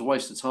thought it was a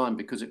waste of time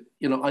because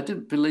I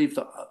didn't believe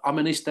that. I'm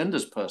an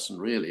EastEnders person,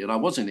 really, and I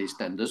was in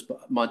EastEnders,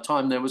 but my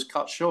time there was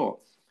cut short.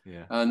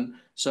 Yeah. And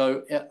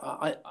so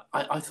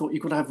I thought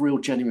you've got to have real,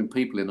 genuine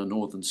people in a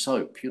northern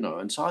soap,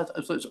 And so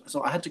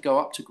I had to go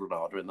up to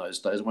Granada in those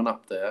days. I went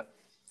up there,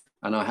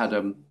 and I had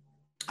an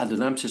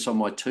abscess on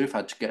my tooth.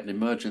 Had to get an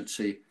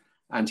emergency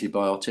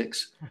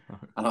antibiotics,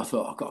 and I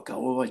thought I've got to go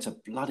all the way to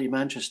bloody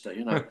Manchester,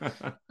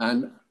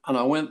 And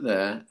I went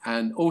there,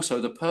 and also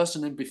the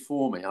person in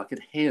before me, I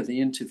could hear the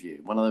interview,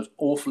 one of those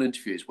awful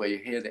interviews where you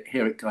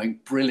hear it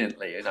going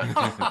brilliantly,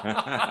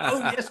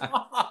 oh yes,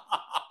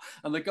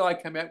 and the guy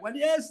came out, went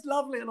yes,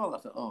 lovely, and all. I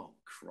thought, oh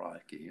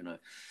crikey,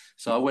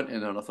 So I went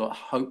in there and I thought, I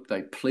hope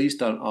they please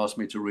don't ask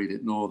me to read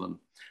it Northern.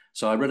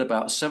 So I read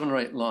about 7 or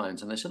 8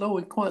 lines, and they said, "Oh,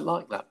 we quite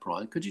like that,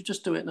 Brian. Could you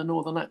just do it in a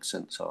Northern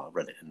accent?" So I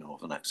read it in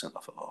Northern accent. I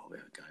thought, "Oh,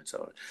 there we go."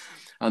 So,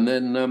 and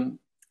then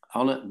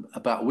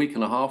about a week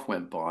and a half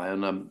went by,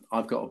 and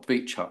I've got a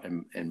beach hut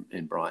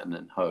in Brighton,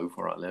 in Hove,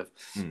 where I live.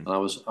 And I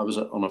was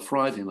on a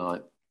Friday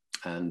night,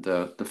 and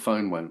the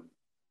phone went,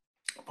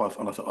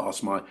 and I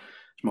thought, "Oh,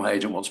 my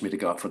agent wants me to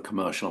go out for a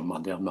commercial on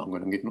Monday. I'm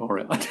going to ignore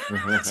it."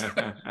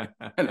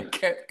 And it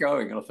kept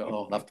going. And I thought,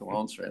 "Oh, I'll have to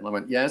answer it." And I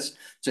went, "Yes."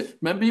 So,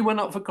 "Remember you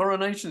went up for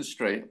Coronation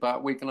Street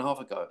about a week and a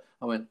half ago?"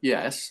 I went,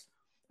 "Yes."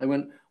 They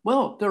went,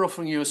 "Well, they're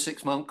offering you a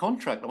 6-month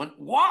contract." I went,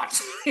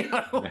 "What?"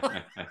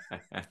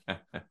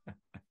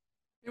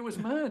 It was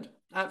mad,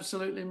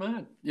 absolutely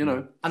mad,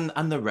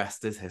 And the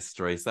rest is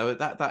history. So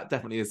that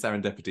definitely is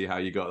serendipity how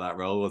you got that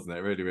role, wasn't it?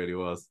 It really, really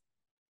was.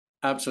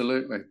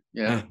 Absolutely,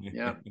 yeah.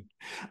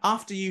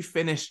 After you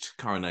finished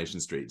Coronation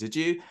Street, did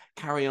you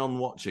carry on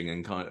watching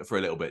and kind of for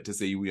a little bit to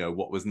see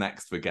what was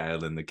next for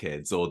Gail and the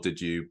kids, or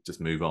did you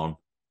just move on?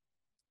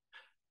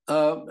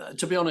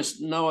 To be honest,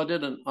 no, I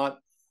didn't.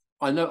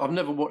 I know I've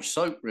never watched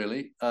soap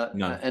really,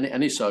 No.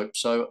 any soap.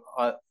 So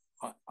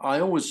I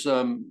always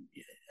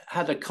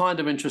had a kind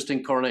of interest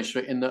in Coronation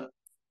Street in that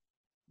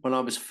when I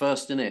was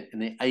first in it in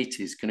the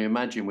 80s, can you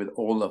imagine, with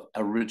all the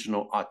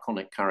original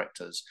iconic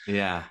characters?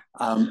 Yeah.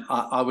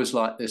 I was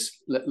like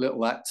this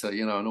little actor,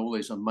 and all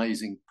these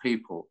amazing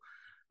people.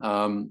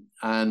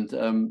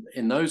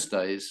 In those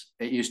days,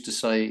 it used to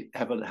say,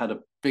 had a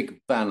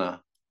big banner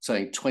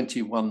saying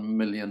 21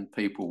 million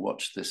people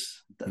watched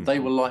this. They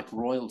were like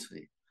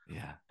royalty.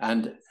 Yeah.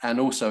 And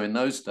also in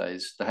those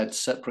days, they had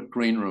separate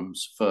green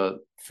rooms for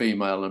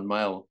female and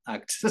male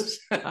actors.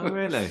 Oh,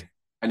 really?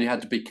 And you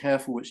had to be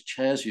careful which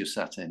chairs you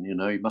sat in. You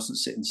know, you mustn't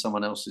sit in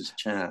someone else's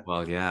chair.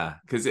 Well, yeah,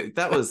 because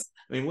that was.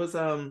 I mean, was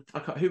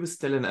who was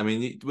still in it? I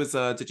mean, was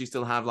did you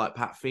still have like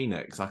Pat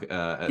Phoenix? At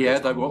Yeah, the they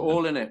time? were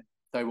all in it.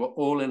 They were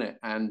all in it,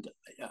 and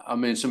I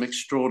mean, some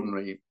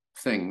extraordinary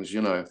things.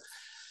 You know,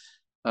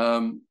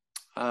 I'm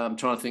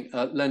trying to think.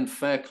 Len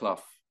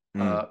Fairclough.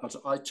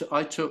 I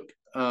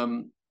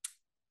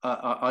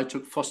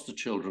took foster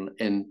children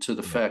into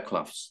the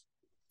Faircloughs,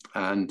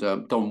 and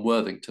Don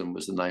Worthington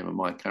was the name of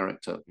my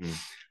character,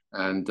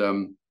 and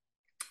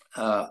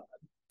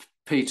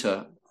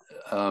Peter,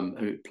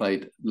 who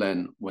played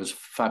Len, was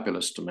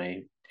fabulous to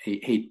me.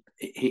 He'd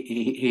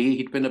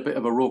been a bit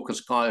of a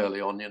raucous guy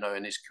early on, you know,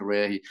 in his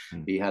career.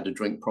 He had a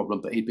drink problem,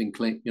 but he'd been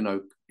clean, you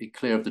know,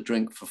 clear of the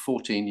drink for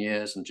 14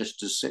 years and just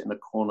to sit in a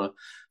corner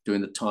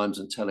doing the Times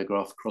and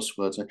Telegraph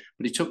crosswords.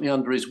 But he took me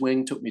under his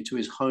wing, took me to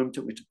his home,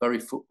 took me to Bury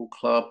Football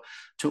Club,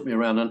 took me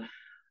around, and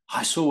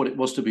I saw what it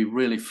was to be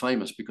really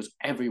famous, because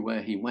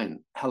everywhere he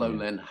went, hello,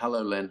 Len,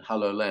 hello, Len,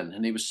 hello, Len.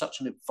 And he was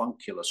such an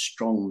avuncular,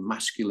 strong,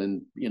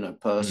 masculine, you know,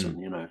 person,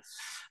 you know.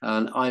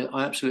 And I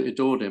absolutely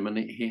adored him. And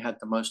he had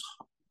the most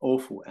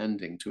awful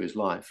ending to his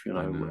life, you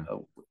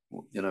know.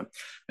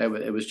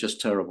 It was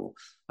just terrible.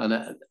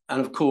 And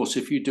of course,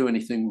 if you do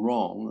anything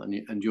wrong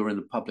and you're in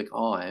the public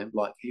eye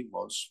like he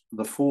was,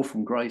 the fall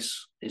from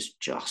grace is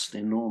just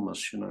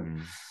enormous, you know.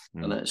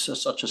 And it's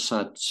such a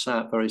sad,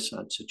 very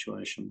sad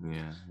situation.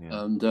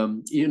 And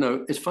you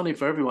know, it's funny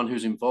for everyone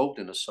who's involved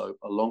in a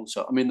long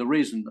soap. I mean, the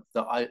reason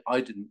that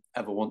I didn't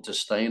ever want to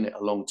stay in it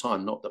a long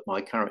time, not that my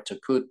character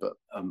could, but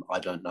I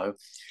don't know.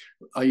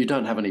 You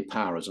don't have any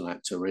power as an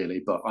actor, really.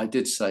 But I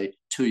did say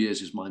 2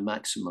 years is my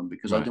maximum,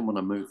 because I didn't want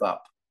to move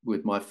up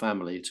with my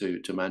family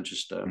to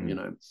Manchester, you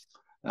know.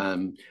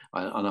 And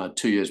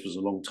 2 years was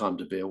a long time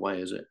to be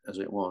away, as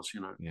it was, you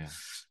know.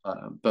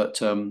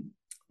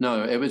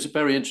 No, it was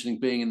very interesting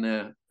being in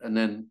there and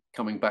then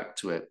coming back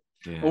to it.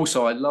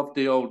 Also, I loved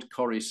the old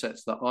Corrie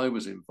sets that I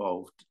was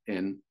involved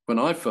in. When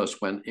I first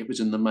went, it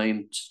was in the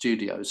main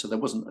studio, so there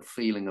wasn't a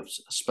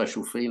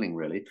special feeling,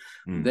 really.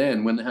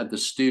 Then when they had the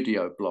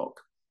studio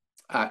block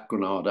at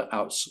Granada,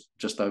 out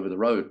just over the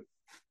road,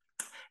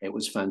 it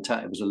was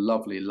fantastic. It was a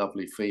lovely,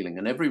 lovely feeling.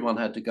 And everyone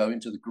had to go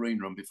into the green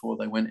room before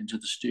they went into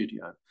the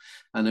studio.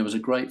 And there was a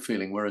great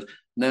feeling. Whereas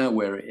now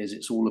where it is,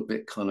 it's all a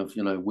bit kind of,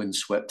 you know,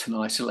 windswept and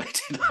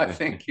isolated, I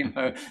think, you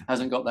know,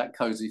 hasn't got that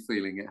cozy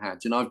feeling it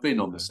had. You know, I've been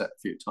on the set a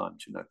few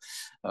times, you know,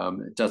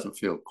 it doesn't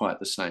feel quite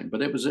the same,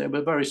 but it was a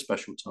very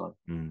special time.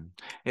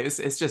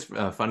 It's just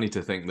funny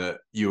to think that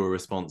you were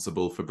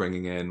responsible for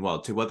bringing in, well,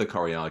 two other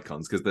Corrie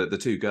icons, because the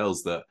two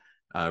girls that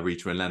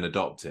Rita and Len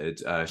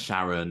adopted,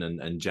 Sharon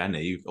and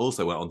Jenny,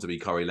 also went on to be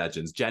Corrie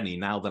legends. Jenny,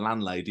 now the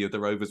landlady of the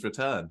Rovers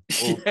Return,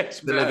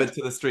 delivered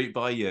to the street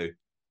by you.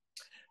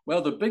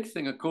 Well, the big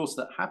thing, of course,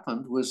 that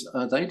happened was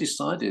they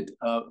decided,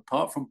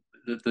 apart from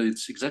the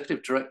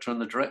executive director and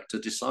the director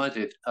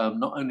decided,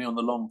 not only on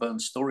the Longburn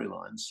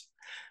storylines,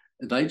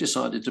 they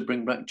decided to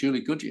bring back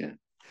Julie Goodyear.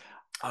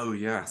 Oh,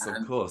 yes,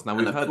 of course. Now,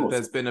 we've heard that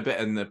there's been a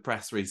bit in the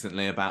press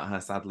recently about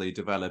her sadly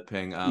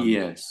developing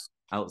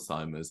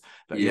Alzheimer's.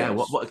 But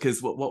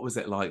what was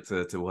it like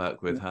to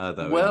work with her,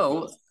 though?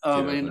 Well,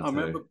 I mean, I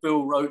remember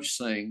Bill Roach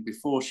saying,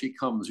 before she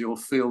comes, you'll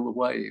feel the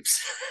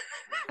waves.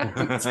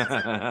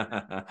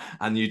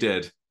 And you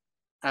did.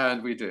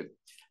 And we did.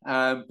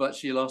 But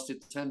she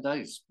lasted 10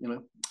 days, you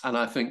know. And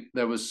I think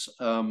there was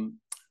a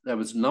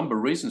number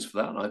of reasons for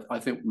that. And I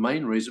think the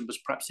main reason was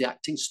perhaps the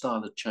acting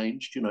style had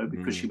changed, you know,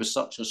 because she was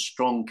such a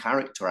strong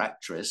character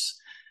actress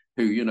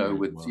who, you know,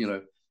 you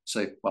know,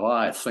 say, well,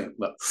 I think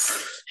that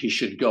he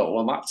should go,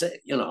 and that's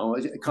it. You know,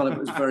 it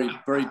was very,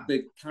 very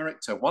big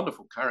character,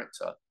 wonderful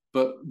character.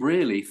 But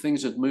really,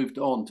 things had moved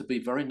on to be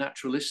very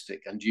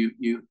naturalistic, and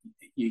you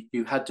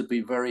had to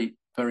be very,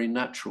 very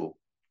natural.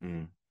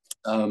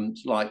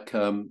 Like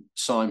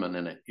Simon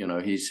in it, you know,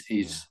 he's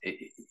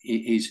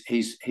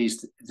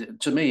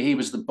to me, he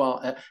was the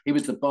bar. He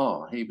was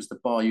the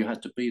bar you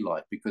had to be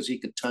like, because he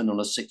could turn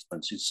on a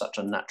sixpence. He's such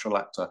a natural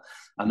actor,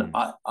 and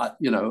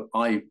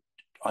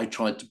I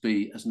tried to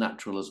be as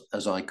natural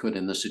as I could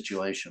in the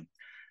situation,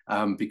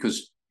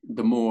 because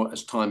the more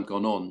as time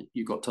gone on,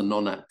 you got to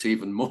non-act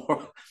even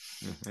more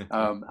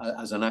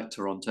as an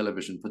actor on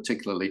television,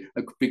 particularly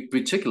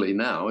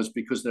now, is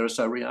because there are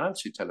so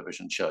reality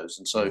television shows,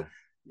 and so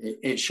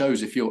it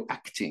shows if you're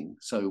acting.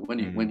 So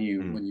when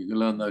you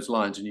learn those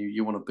lines, and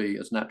you want to be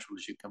as natural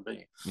as you can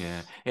be.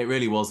 Yeah, it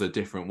really was a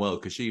different world,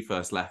 because she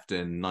first left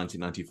in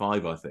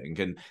 1995, I think,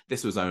 and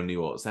this was only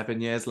 7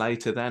 years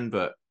later then,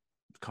 but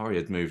Corrie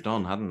had moved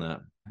on, hadn't it?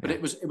 But it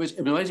was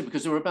amazing,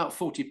 because there were about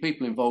 40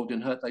 people involved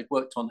in her. They'd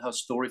worked on her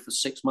story for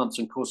 6 months,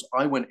 and of course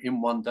I went in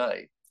one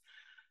day,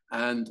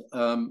 and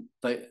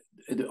they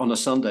on a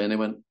Sunday, and they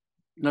went,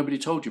 "Nobody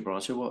told you, Brian." I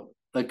said, "What?"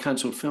 they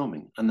cancelled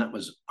filming, and that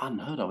was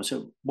unheard of. I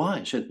said,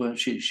 "Why?" She said, "Well,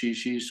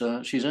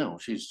 she's ill.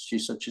 She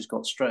said she's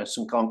got stress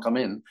and can't come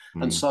in."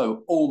 And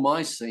so all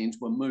my scenes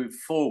were moved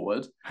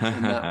forward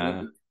in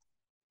that week.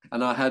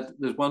 And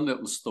there's one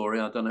little story.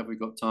 I don't know if we've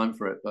got time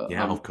for it, but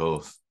yeah, of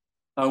course.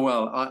 Oh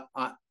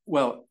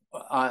well,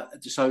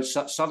 so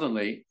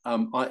suddenly,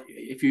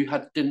 if you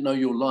didn't know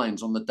your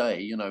lines on the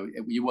day, you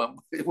weren't.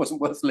 It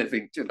wasn't worth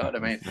living. Do you know what I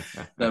mean?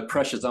 The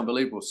pressure's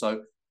unbelievable.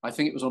 So I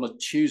think it was on a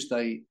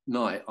Tuesday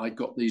night I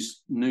got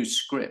these new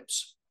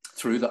scripts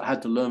through that I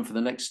had to learn for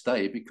the next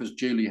day because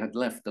Julie had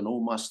left and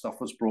all my stuff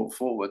was brought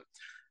forward,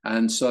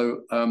 and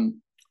so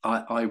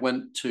I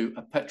went to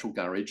a petrol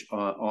garage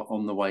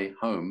on the way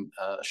home,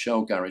 a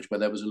Shell garage where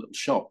there was a little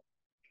shop,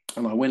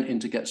 and I went in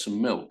to get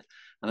some milk.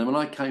 And then when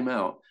I came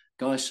out,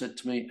 guy said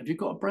to me, "Have you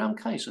got a brown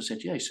case?" I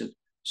said, "Yeah." He said,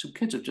 "Some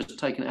kids have just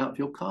taken it out of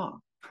your car."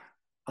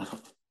 I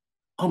thought,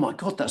 "Oh my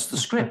God, that's the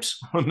scripts."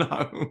 Oh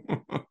no.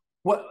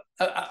 Well,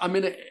 I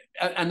mean,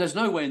 and there's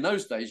no way in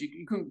those days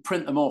you couldn't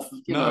print them off.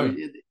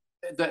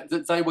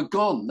 That they were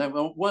gone. There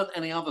weren't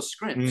any other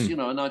scripts.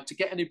 And to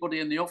get anybody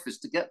in the office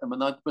to get them,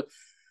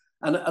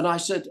 and I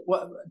said,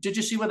 "Well, did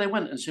you see where they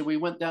went?" And so we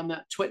went down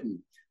that Twitten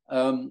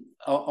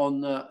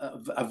on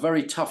a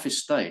very tough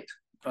estate.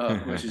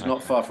 Which is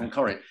not far from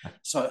Corrie.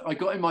 So I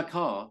got in my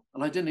car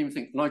and I didn't even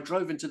think. And I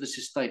drove into this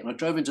estate and I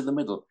drove into the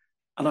middle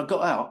and I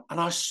got out and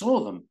I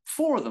saw them,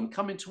 4 of them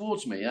coming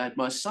towards me. I had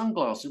my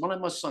sunglasses, one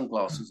had my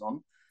sunglasses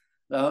on.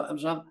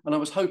 And I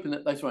was hoping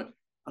that they threw it.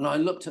 And I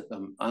looked at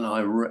them and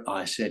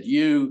I said,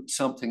 "You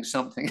something,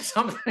 something,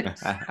 something."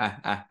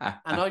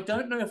 And I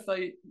don't know if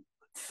they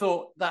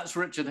thought that's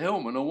Richard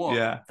Hillman or what.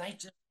 Yeah. They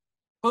just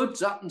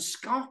hoods up and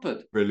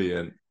scarpered.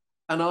 Brilliant.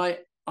 And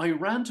I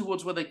ran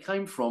towards where they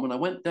came from and I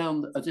went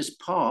down this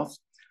path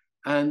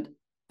and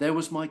there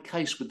was my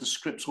case with the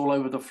scripts all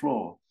over the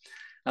floor.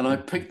 And I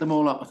picked them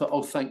all up. I thought,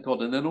 oh, thank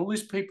God. And then all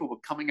these people were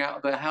coming out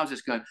of their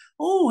houses going,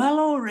 "Oh,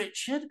 hello,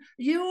 Richard. Are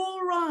you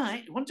all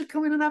right? Want to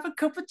come in and have a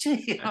cup of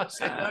tea?" And I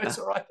said, "No, it's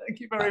all right. Thank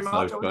you very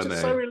much." So I was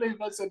just so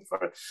relieved. I said,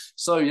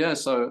 so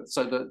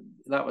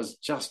that was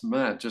just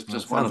mad. Just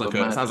one of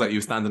them. Sounds like you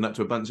were standing up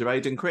to a bunch of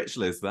Aidan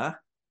Critchleys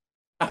there.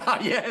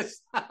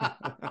 Yes.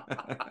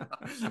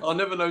 I'll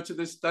never know to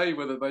this day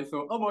whether they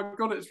thought, "Oh my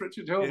God, it's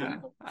Richard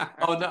Hillman."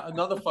 Yeah.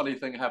 Another funny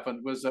thing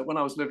happened was when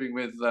I was living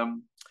with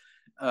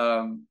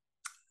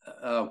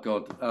oh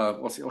God,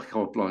 what's it?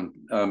 Oh, blind.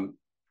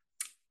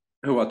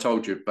 Who I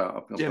told you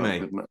about?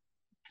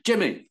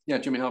 Jimmy, yeah,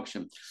 Jimmy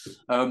Harkisham.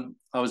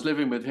 I was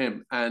living with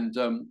him, and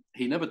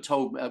he never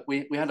told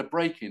me. We had a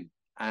break-in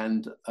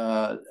and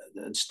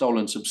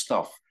stolen some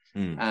stuff.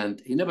 And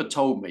he never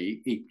told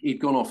me.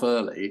 He'd gone off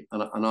early,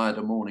 and I had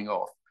a morning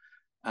off.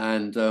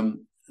 And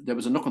there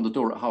was a knock on the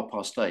door at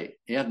 8:30.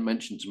 He hadn't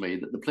mentioned to me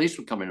that the police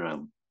were coming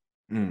around.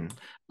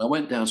 I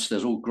went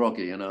downstairs all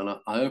groggy, and I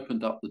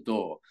opened up the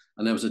door,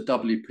 and there was a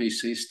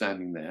WPC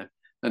standing there.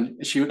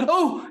 And she went,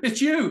 "Oh,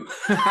 it's you,"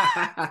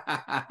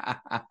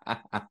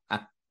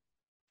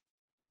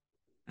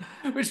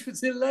 which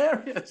was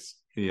hilarious.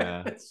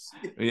 Yeah,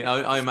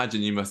 I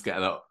imagine you must get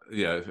that,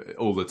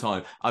 all the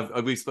time.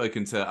 We've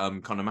spoken to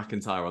Conor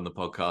McIntyre on the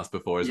podcast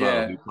before as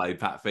well, who played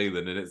Pat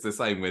Phelan, and it's the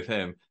same with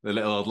him. The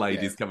little old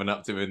ladies coming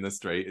up to him in the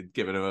street and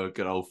giving him a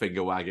good old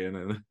finger wagging.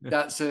 And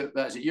that's it.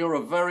 You're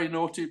a very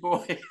naughty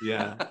boy.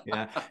 Yeah.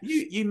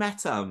 You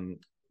met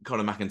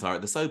Conor McIntyre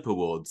at the Soap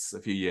Awards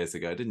a few years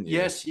ago, didn't you?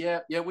 Yes,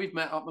 yeah. We've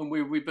met up and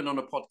we've been on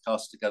a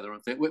podcast together. I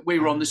think we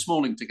were on This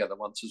Morning together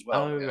once as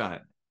well. Oh,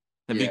 right.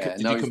 Did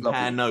you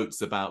compare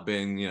notes about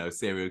being,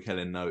 serial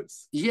killing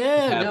notes?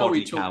 Yeah,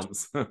 body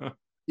counts. We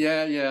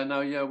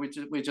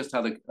just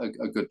had a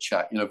good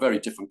chat. Very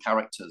different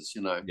characters.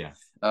 Yeah.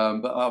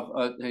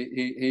 But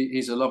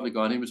he's a lovely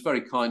guy, and he was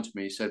very kind to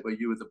me. He said, "Well,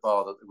 you were the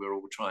bar that we were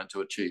all trying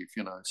to achieve."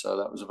 So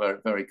that was a very,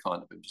 very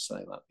kind of him to say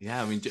that.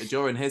 Yeah, I mean,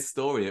 during his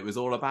story, it was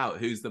all about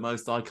who's the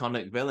most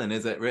iconic villain.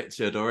 Is it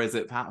Richard or is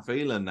it Pat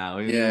Phelan now?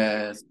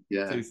 Yeah.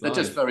 They're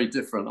just very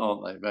different,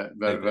 aren't they? Very,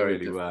 very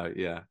really different.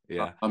 Were.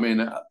 Yeah. I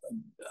mean,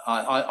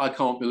 I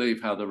can't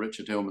believe how the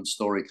Richard Hillman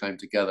story came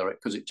together,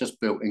 because it just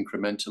built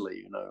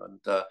incrementally, and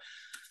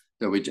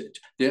we did.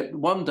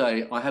 One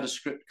day I had a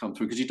script come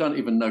through, because you don't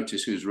even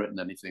notice who's written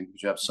anything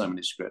because you have so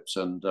many scripts.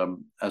 And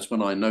as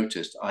when I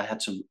noticed, I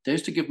had they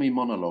used to give me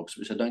monologues,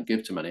 which I don't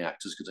give to many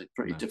actors because they're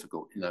pretty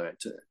difficult, to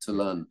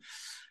learn.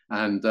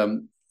 And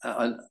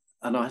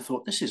I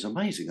thought, this is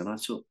amazing. And I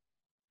thought,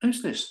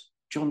 who's this?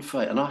 John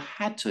Fay. And I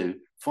had to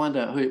find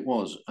out who it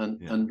was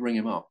and ring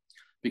him up,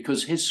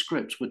 because his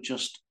scripts were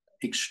just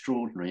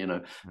extraordinary.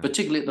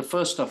 Particularly the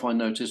first stuff I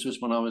noticed was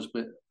when I was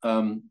with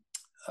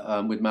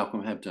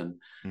Malcolm Hebden,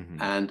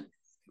 and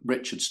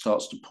Richard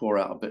starts to pour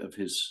out a bit of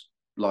his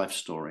life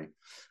story,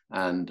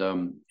 and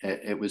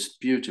it was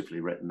beautifully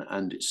written,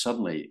 and it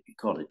suddenly,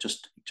 God, it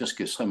just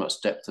gives so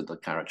much depth to the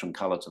character and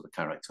colour to the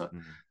character.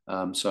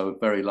 So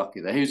very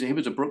lucky there. He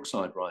was a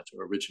Brookside writer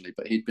originally,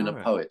 but he'd been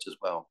a poet as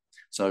well.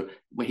 So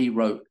he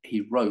wrote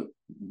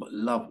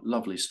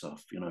lovely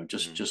stuff.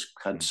 Just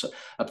had.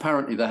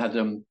 Apparently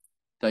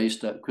they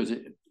used to, because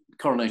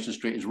Coronation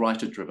Street is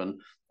writer driven.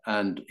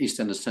 and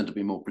EastEnders tend to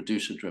be more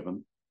producer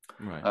driven.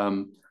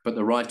 Right. But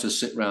the writers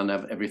sit around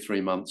every 3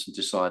 months and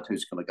decide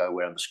who's going to go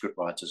where, and the script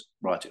writers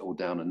write it all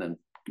down and then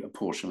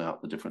portion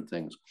out the different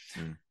things.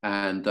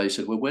 And they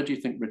said, well, where do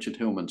you think Richard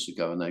Hillman should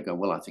go? And they go,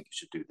 well, I think you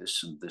should do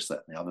this and this,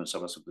 that, and the other, and so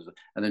on.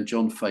 And then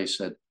John Fay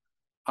said,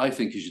 I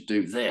think you should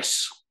do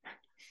this.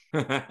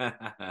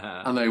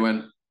 And they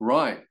went,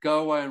 right, go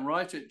away and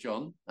write it,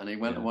 John. And he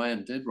went away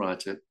and did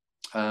write it.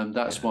 And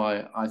that's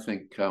why I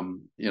think,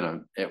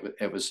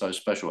 it was so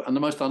special and the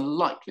most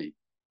unlikely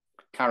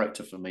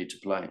character for me to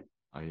play.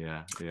 Oh,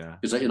 yeah.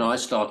 Because, I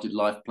started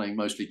life playing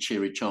mostly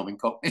cheery, charming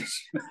cockneys.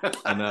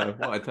 I know,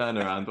 what a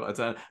turnaround.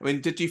 I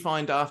mean, did you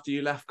find after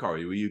you left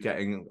Corrie, were you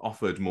getting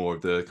offered more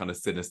of the kind of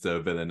sinister,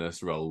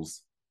 villainous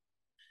roles?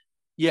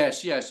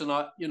 Yes. And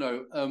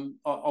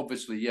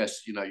obviously,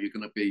 yes, you're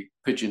going to be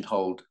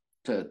pigeonholed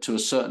to a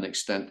certain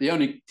extent. The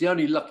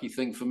only lucky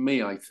thing for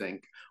me, I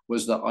think,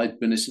 was that I'd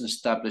been an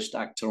established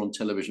actor on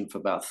television for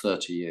about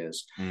 30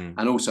 years.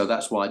 And also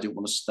that's why I didn't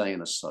want to stay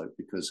in a soap,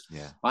 because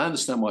I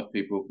understand why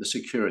the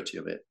security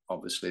of it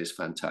obviously is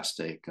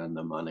fantastic and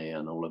the money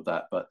and all of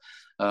that. But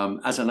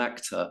as an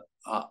actor,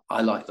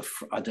 I like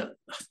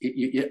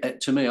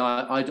to me,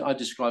 I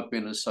describe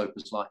being in a soap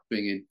as like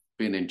being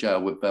in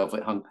jail with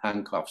velvet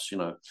handcuffs, you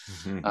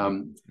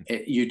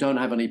don't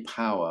have any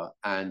power,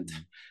 and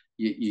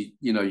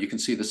you can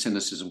see the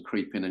cynicism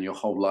creep in, and your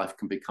whole life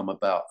can become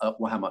about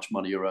how much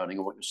money you're earning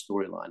or what your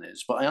storyline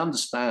is. But I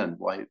understand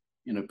why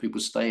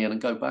people stay in and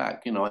go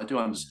back. I do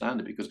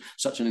understand it, because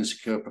such an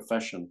insecure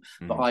profession.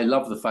 But I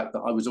love the fact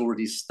that I was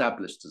already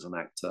established as an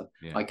actor.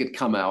 I could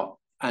come out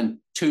and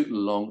toot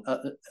along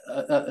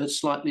a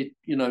slightly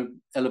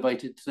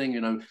elevated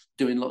thing,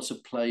 doing lots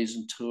of plays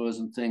and tours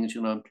and things,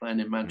 and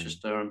playing in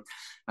Manchester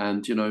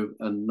and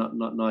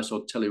nice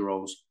odd telly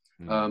roles.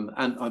 And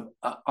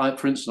I,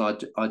 for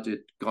instance, I did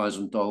Guys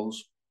and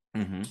Dolls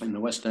in the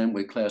West End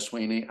with Claire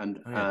Sweeney, and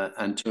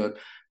toured,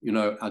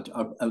 at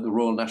the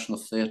Royal National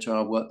Theatre.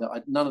 I worked there.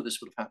 None of this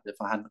would have happened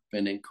if I hadn't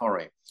been in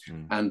Corrie.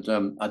 And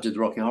I did the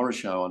Rocky Horror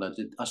Show, and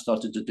I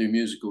started to do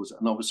musicals,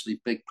 and obviously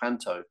big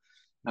panto.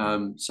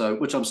 So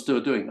which I'm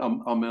still doing.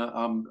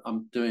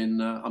 I'm doing.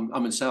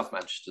 I'm in South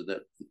Manchester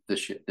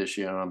this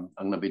year. I'm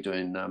going to be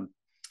doing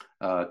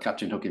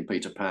Captain Hook in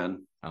Peter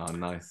Pan. Oh,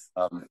 nice.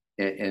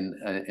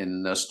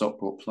 In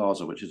Stockport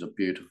Plaza, which is a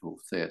beautiful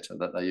theatre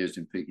that they used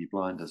in Peaky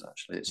Blinders.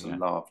 Actually, it's a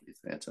lovely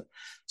theatre.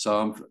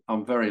 So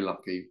I'm very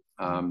lucky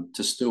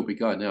to still be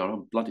going now.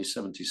 I'm bloody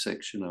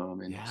 76.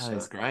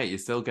 It's great. You're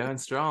still going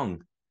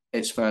strong.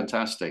 It's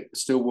fantastic.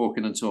 Still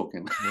walking and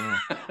talking.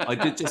 I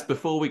did, just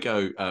before we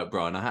go,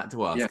 Brian, I had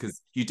to ask,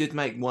 because you did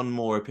make one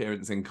more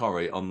appearance in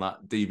Corrie on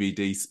that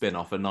DVD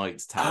spin-off, A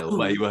Knight's Tale,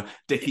 where you were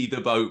Dickie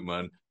the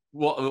Boatman.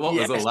 What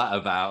was all that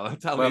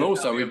about? Tell me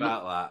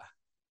about that.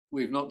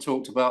 We've not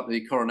talked about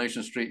the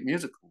Coronation Street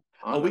musical.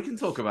 We can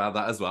talk about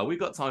that as well. We've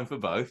got time for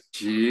both.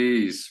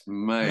 Jeez,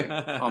 mate.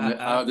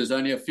 There's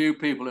only a few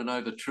people who know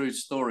the true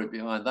story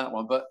behind that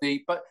one. But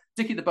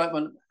Dickie the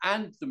Boatman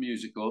and the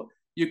musical,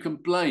 you can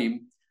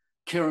blame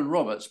Kieran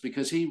Roberts,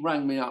 because he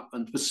rang me up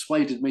and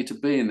persuaded me to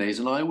be in these,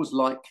 and I always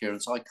liked Kieran,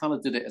 so I kind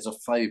of did it as a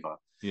favour.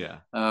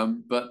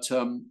 But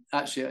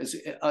actually,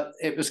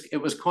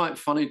 it was quite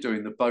funny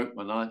doing the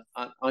boatman.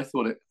 I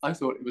thought it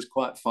was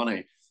quite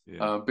funny,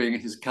 being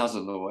his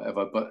cousin or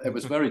whatever. But it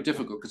was very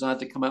difficult, because I had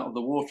to come out of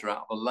the water,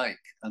 out of a lake,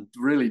 a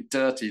really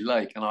dirty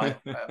lake, and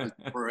it was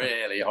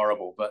really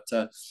horrible. But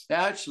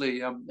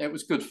it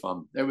was good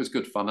fun. It was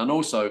good fun, and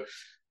also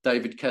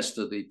David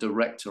Kester, the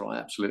director, I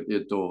absolutely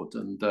adored,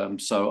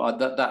 and so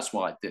that's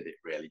why I did it,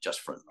 really, just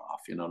for a laugh,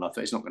 And I thought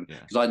it's not going to,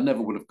 because I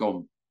never would have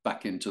gone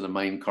back into the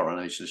main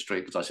Coronation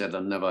Street, because I said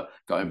I'm never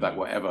going back,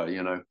 whatever,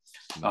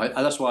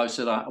 that's why I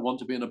said I want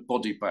to be in a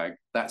body bag.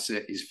 That's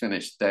it. He's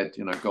finished, dead,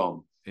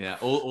 gone. Yeah.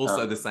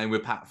 Also, the same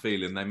with Pat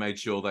Phelan. They made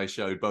sure they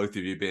showed both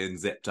of you being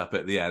zipped up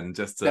at the end,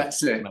 just to.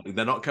 That's it.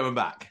 They're not coming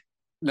back.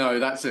 No,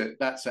 that's it.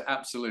 That's it.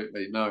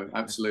 Absolutely. No,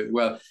 absolutely.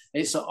 Well,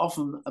 it's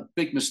often a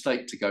big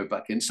mistake to go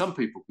back in. Some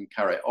people can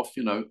carry it off,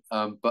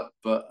 but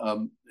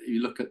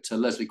you look at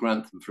Leslie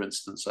Grantham, for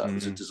instance, that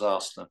was a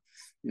disaster,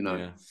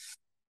 So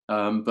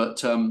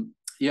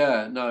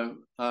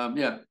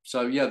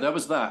there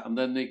was that. And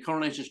then the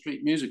Coronation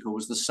Street musical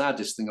was the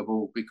saddest thing of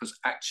all, because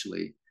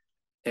actually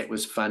it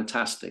was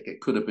fantastic.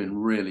 It could have been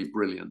really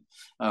brilliant.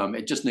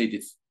 It just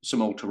needed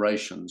some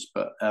alterations,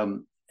 but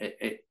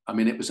it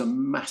was a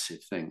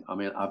massive thing.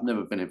 I've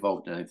never been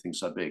involved in anything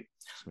so big,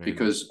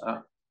 because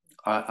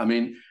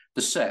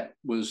the set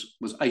was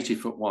 80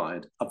 foot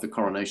wide of the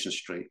Coronation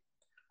Street.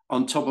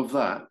 On top of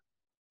that,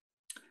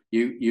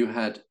 you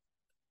had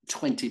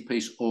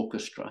 20-piece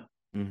orchestra.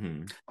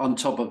 On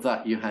top of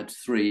that, you had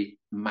 3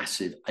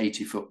 massive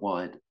 80 foot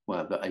wide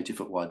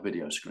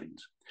video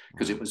screens,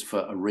 because it was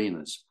for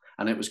arenas,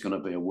 and it was going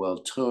to be a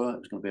world tour. It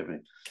was going to be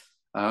everything,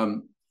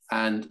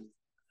 and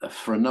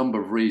for a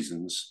number of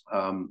reasons,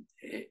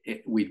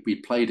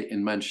 we played it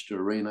in Manchester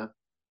Arena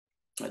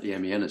at the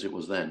MEN, as it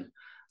was then,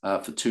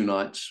 for 2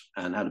 nights,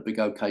 and had a big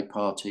OK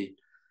party,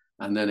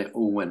 and then it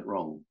all went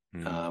wrong.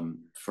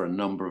 for a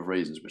number of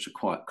reasons, which are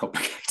quite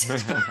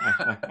complicated.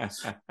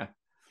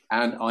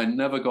 And I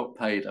never got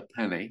paid a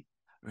penny.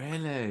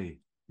 Really?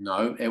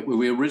 No,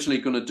 we were originally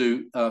going to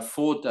do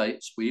 4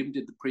 dates. We even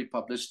did the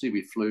pre-publicity.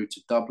 We flew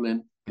to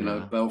Dublin,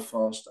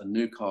 Belfast and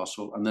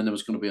Newcastle, and then there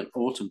was going to be an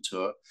autumn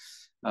tour.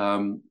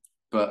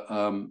 But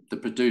the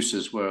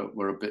producers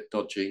were a bit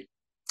dodgy.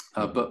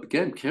 But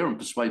again, Kieran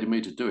persuaded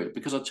me to do it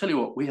because I'll tell you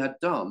what, we had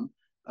done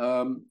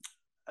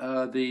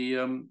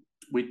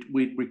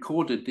we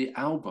recorded the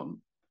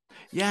album.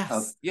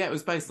 Yes, it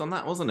was based on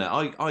that, wasn't it?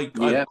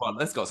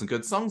 It's got some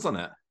good songs on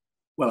it.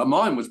 Well,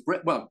 mine was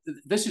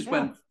this is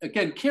when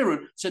again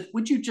Kieran said,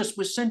 "We'll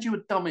send you a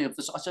dummy of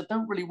this." I said, "I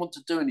don't really want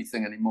to do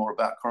anything anymore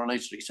about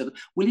Coronation Street." He said,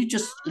 "Will you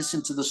just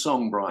listen to the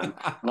song, Brian?"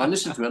 And I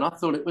listened to it, and I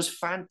thought it was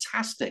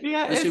fantastic.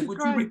 Yeah, I said, "Would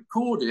you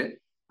record it?"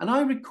 And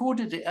I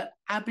recorded it at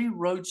Abbey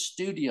Road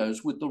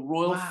Studios with the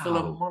Royal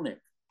Philharmonic.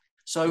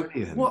 So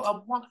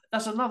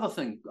that's another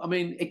thing. I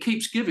mean, it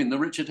keeps giving. The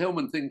Richard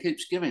Hillman thing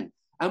keeps giving.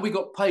 And we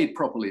got paid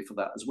properly for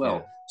that as well.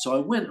 Yeah. So I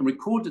went and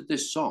recorded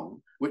this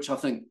song, which I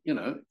think,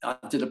 I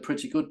did a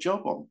pretty good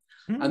job on.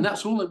 And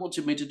that's all they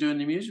wanted me to do in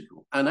the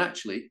musical. And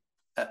actually,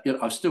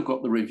 I've still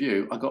got the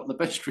review. I got the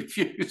best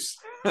reviews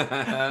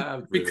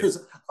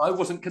because I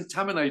wasn't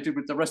contaminated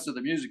with the rest of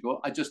the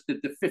musical. I just did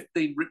the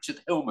 15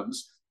 Richard Hillmans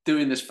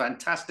doing this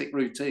fantastic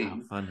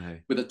routine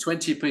with a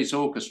 20-piece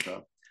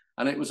orchestra.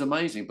 And it was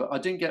amazing, but I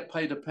didn't get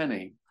paid a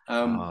penny.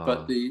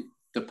 But the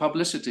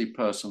publicity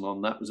person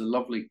on that was a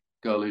lovely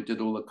girl who did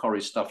all the Corrie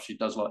stuff. She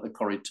does like the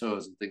Corrie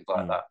tours and things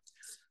like that.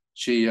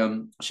 She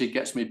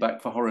gets me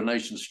back for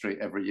Coronation Street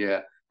every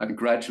year, and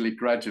gradually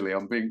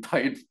I'm being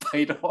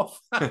paid off.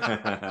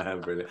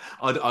 Brilliant.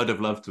 I'd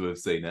have loved to have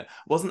seen it.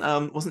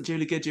 Wasn't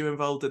Julie Goodyear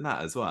involved in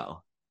that as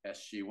well? Yes,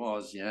 she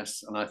was.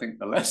 Yes, and I think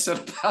the less said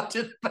about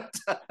it, the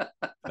better.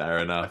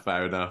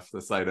 Fair enough.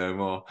 To say no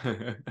more.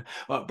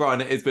 Well,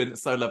 Brian, it's been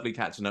so lovely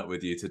catching up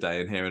with you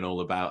today and hearing all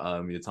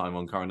about your time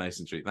on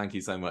Coronation Street. Thank you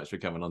so much for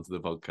coming onto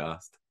the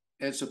podcast.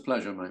 It's a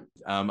pleasure, mate.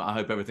 I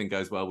hope everything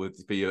goes well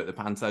for you at the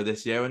Panto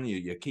this year, and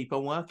you keep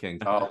on working.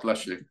 Oh,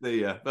 bless you. See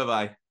ya.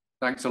 Bye-bye.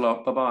 Thanks a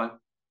lot. Bye-bye.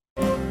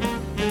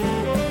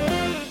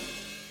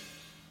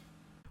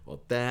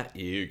 Well, there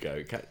you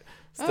go.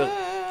 Still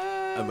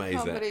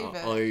amazing.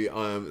 I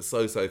am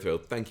so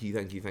thrilled. Thank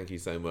you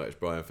so much,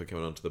 Brian, for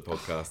coming onto the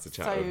podcast to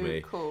chat with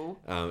me. Cool.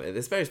 At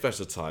this very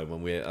special time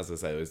when we, as I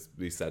say, as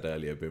we said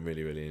earlier, been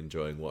really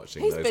enjoying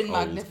watching He's those been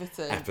old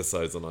magnificent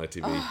episodes on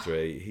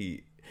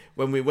ITV3.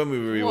 When we were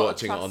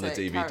rewatching it on the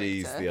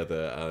DVDs the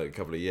other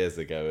couple of years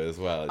ago as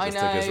well, it just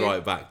took us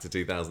right back to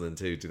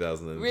 2002,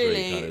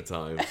 2003 kind of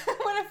time.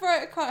 Whenever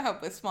I can't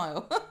help but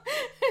smile.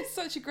 It's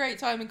such a great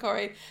time in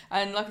Corrie,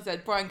 and like I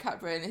said, Brian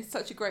Capron is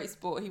such a great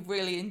sport. He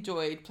really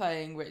enjoyed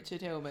playing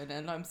Richard Hillman,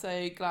 and I'm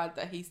so glad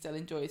that he still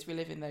enjoys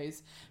reliving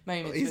those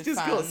moments. He's just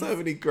got so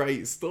many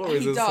great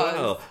stories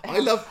well. I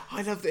love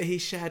that he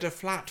shared a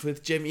flat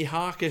with Jimmy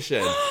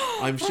Harkishan.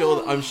 I'm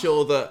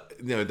sure that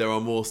there are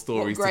more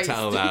stories to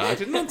tell now. I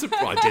did want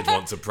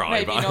to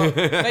pry,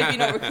 maybe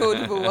not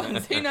recordable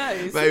ones. Who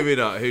knows? Maybe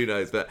not. Who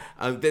knows? But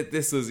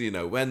this was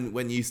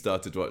when you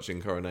started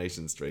watching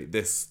Coronation Street,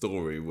 this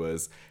story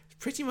was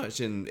pretty much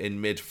in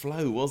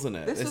mid-flow, wasn't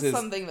it? This was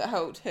something that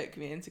helped hook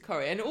me into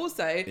Corrie. And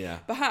also,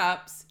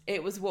 perhaps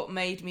it was what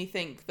made me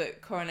think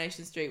that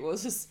Coronation Street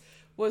was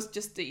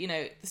just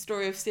the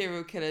story of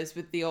serial killers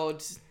with the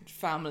odd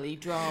family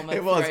drama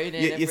thrown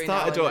in. You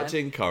started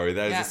watching Corrie,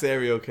 there's a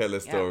serial killer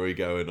story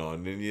going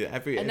on, and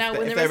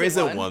if there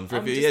isn't one for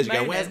a few years, you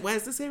go,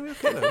 where's the serial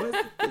killer?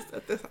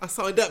 I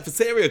signed up for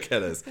serial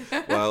killers.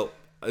 Well,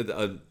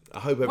 I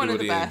hope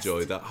everybody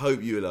enjoyed that. I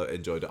hope you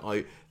enjoyed it.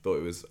 I thought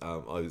it was. I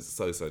was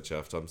so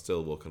chuffed. I'm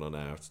still walking on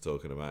air after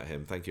talking about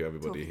him. Thank you,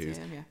 everybody who's.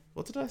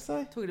 What did I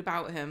say? Talking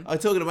about him.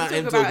 Talking about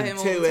him, talking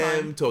to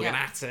him, talking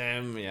at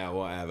him. Yeah,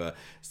 whatever.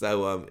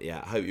 So I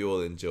hope you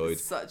all enjoyed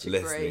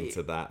listening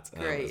to that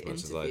as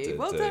much as I did.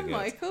 Well done,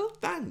 Michael.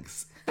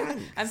 Thanks.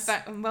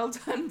 And well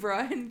done,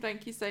 Brian.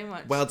 Thank you so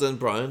much. Well done,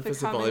 Brian, for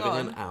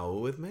surviving an hour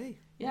with me.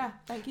 Yeah,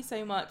 thank you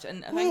so much.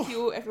 And thank you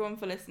all, everyone,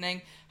 for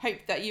listening. Hope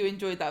that you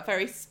enjoyed that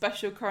very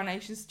special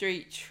Coronation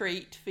Street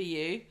treat for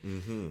you.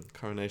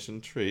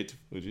 Coronation treat,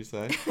 would you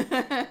say? Oh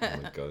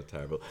my God,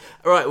 terrible.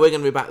 All right, we're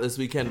going to be back this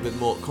weekend with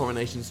more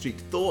Coronation Street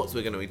thoughts.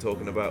 We're going to be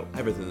talking about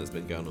everything that's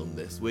been going on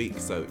this week.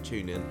 So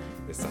tune in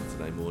this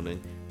Saturday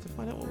morning to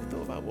find out what we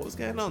thought about what was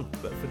going on.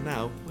 But for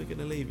now, we're going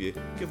to leave you.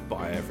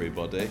 Goodbye,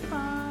 everybody.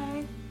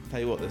 Bye. Tell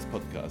you what this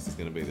podcast is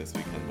going to be this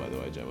weekend, by the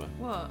way, Gemma.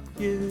 What?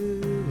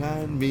 You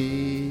and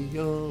me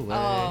away.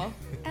 Oh,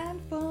 and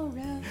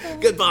forever.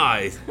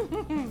 Goodbye.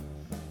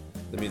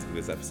 The music of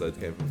this episode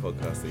came from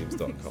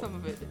podcastthemes.com. Some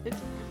of it did.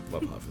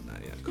 Well, apart from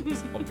that, yeah, of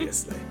course,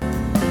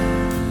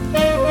 obviously.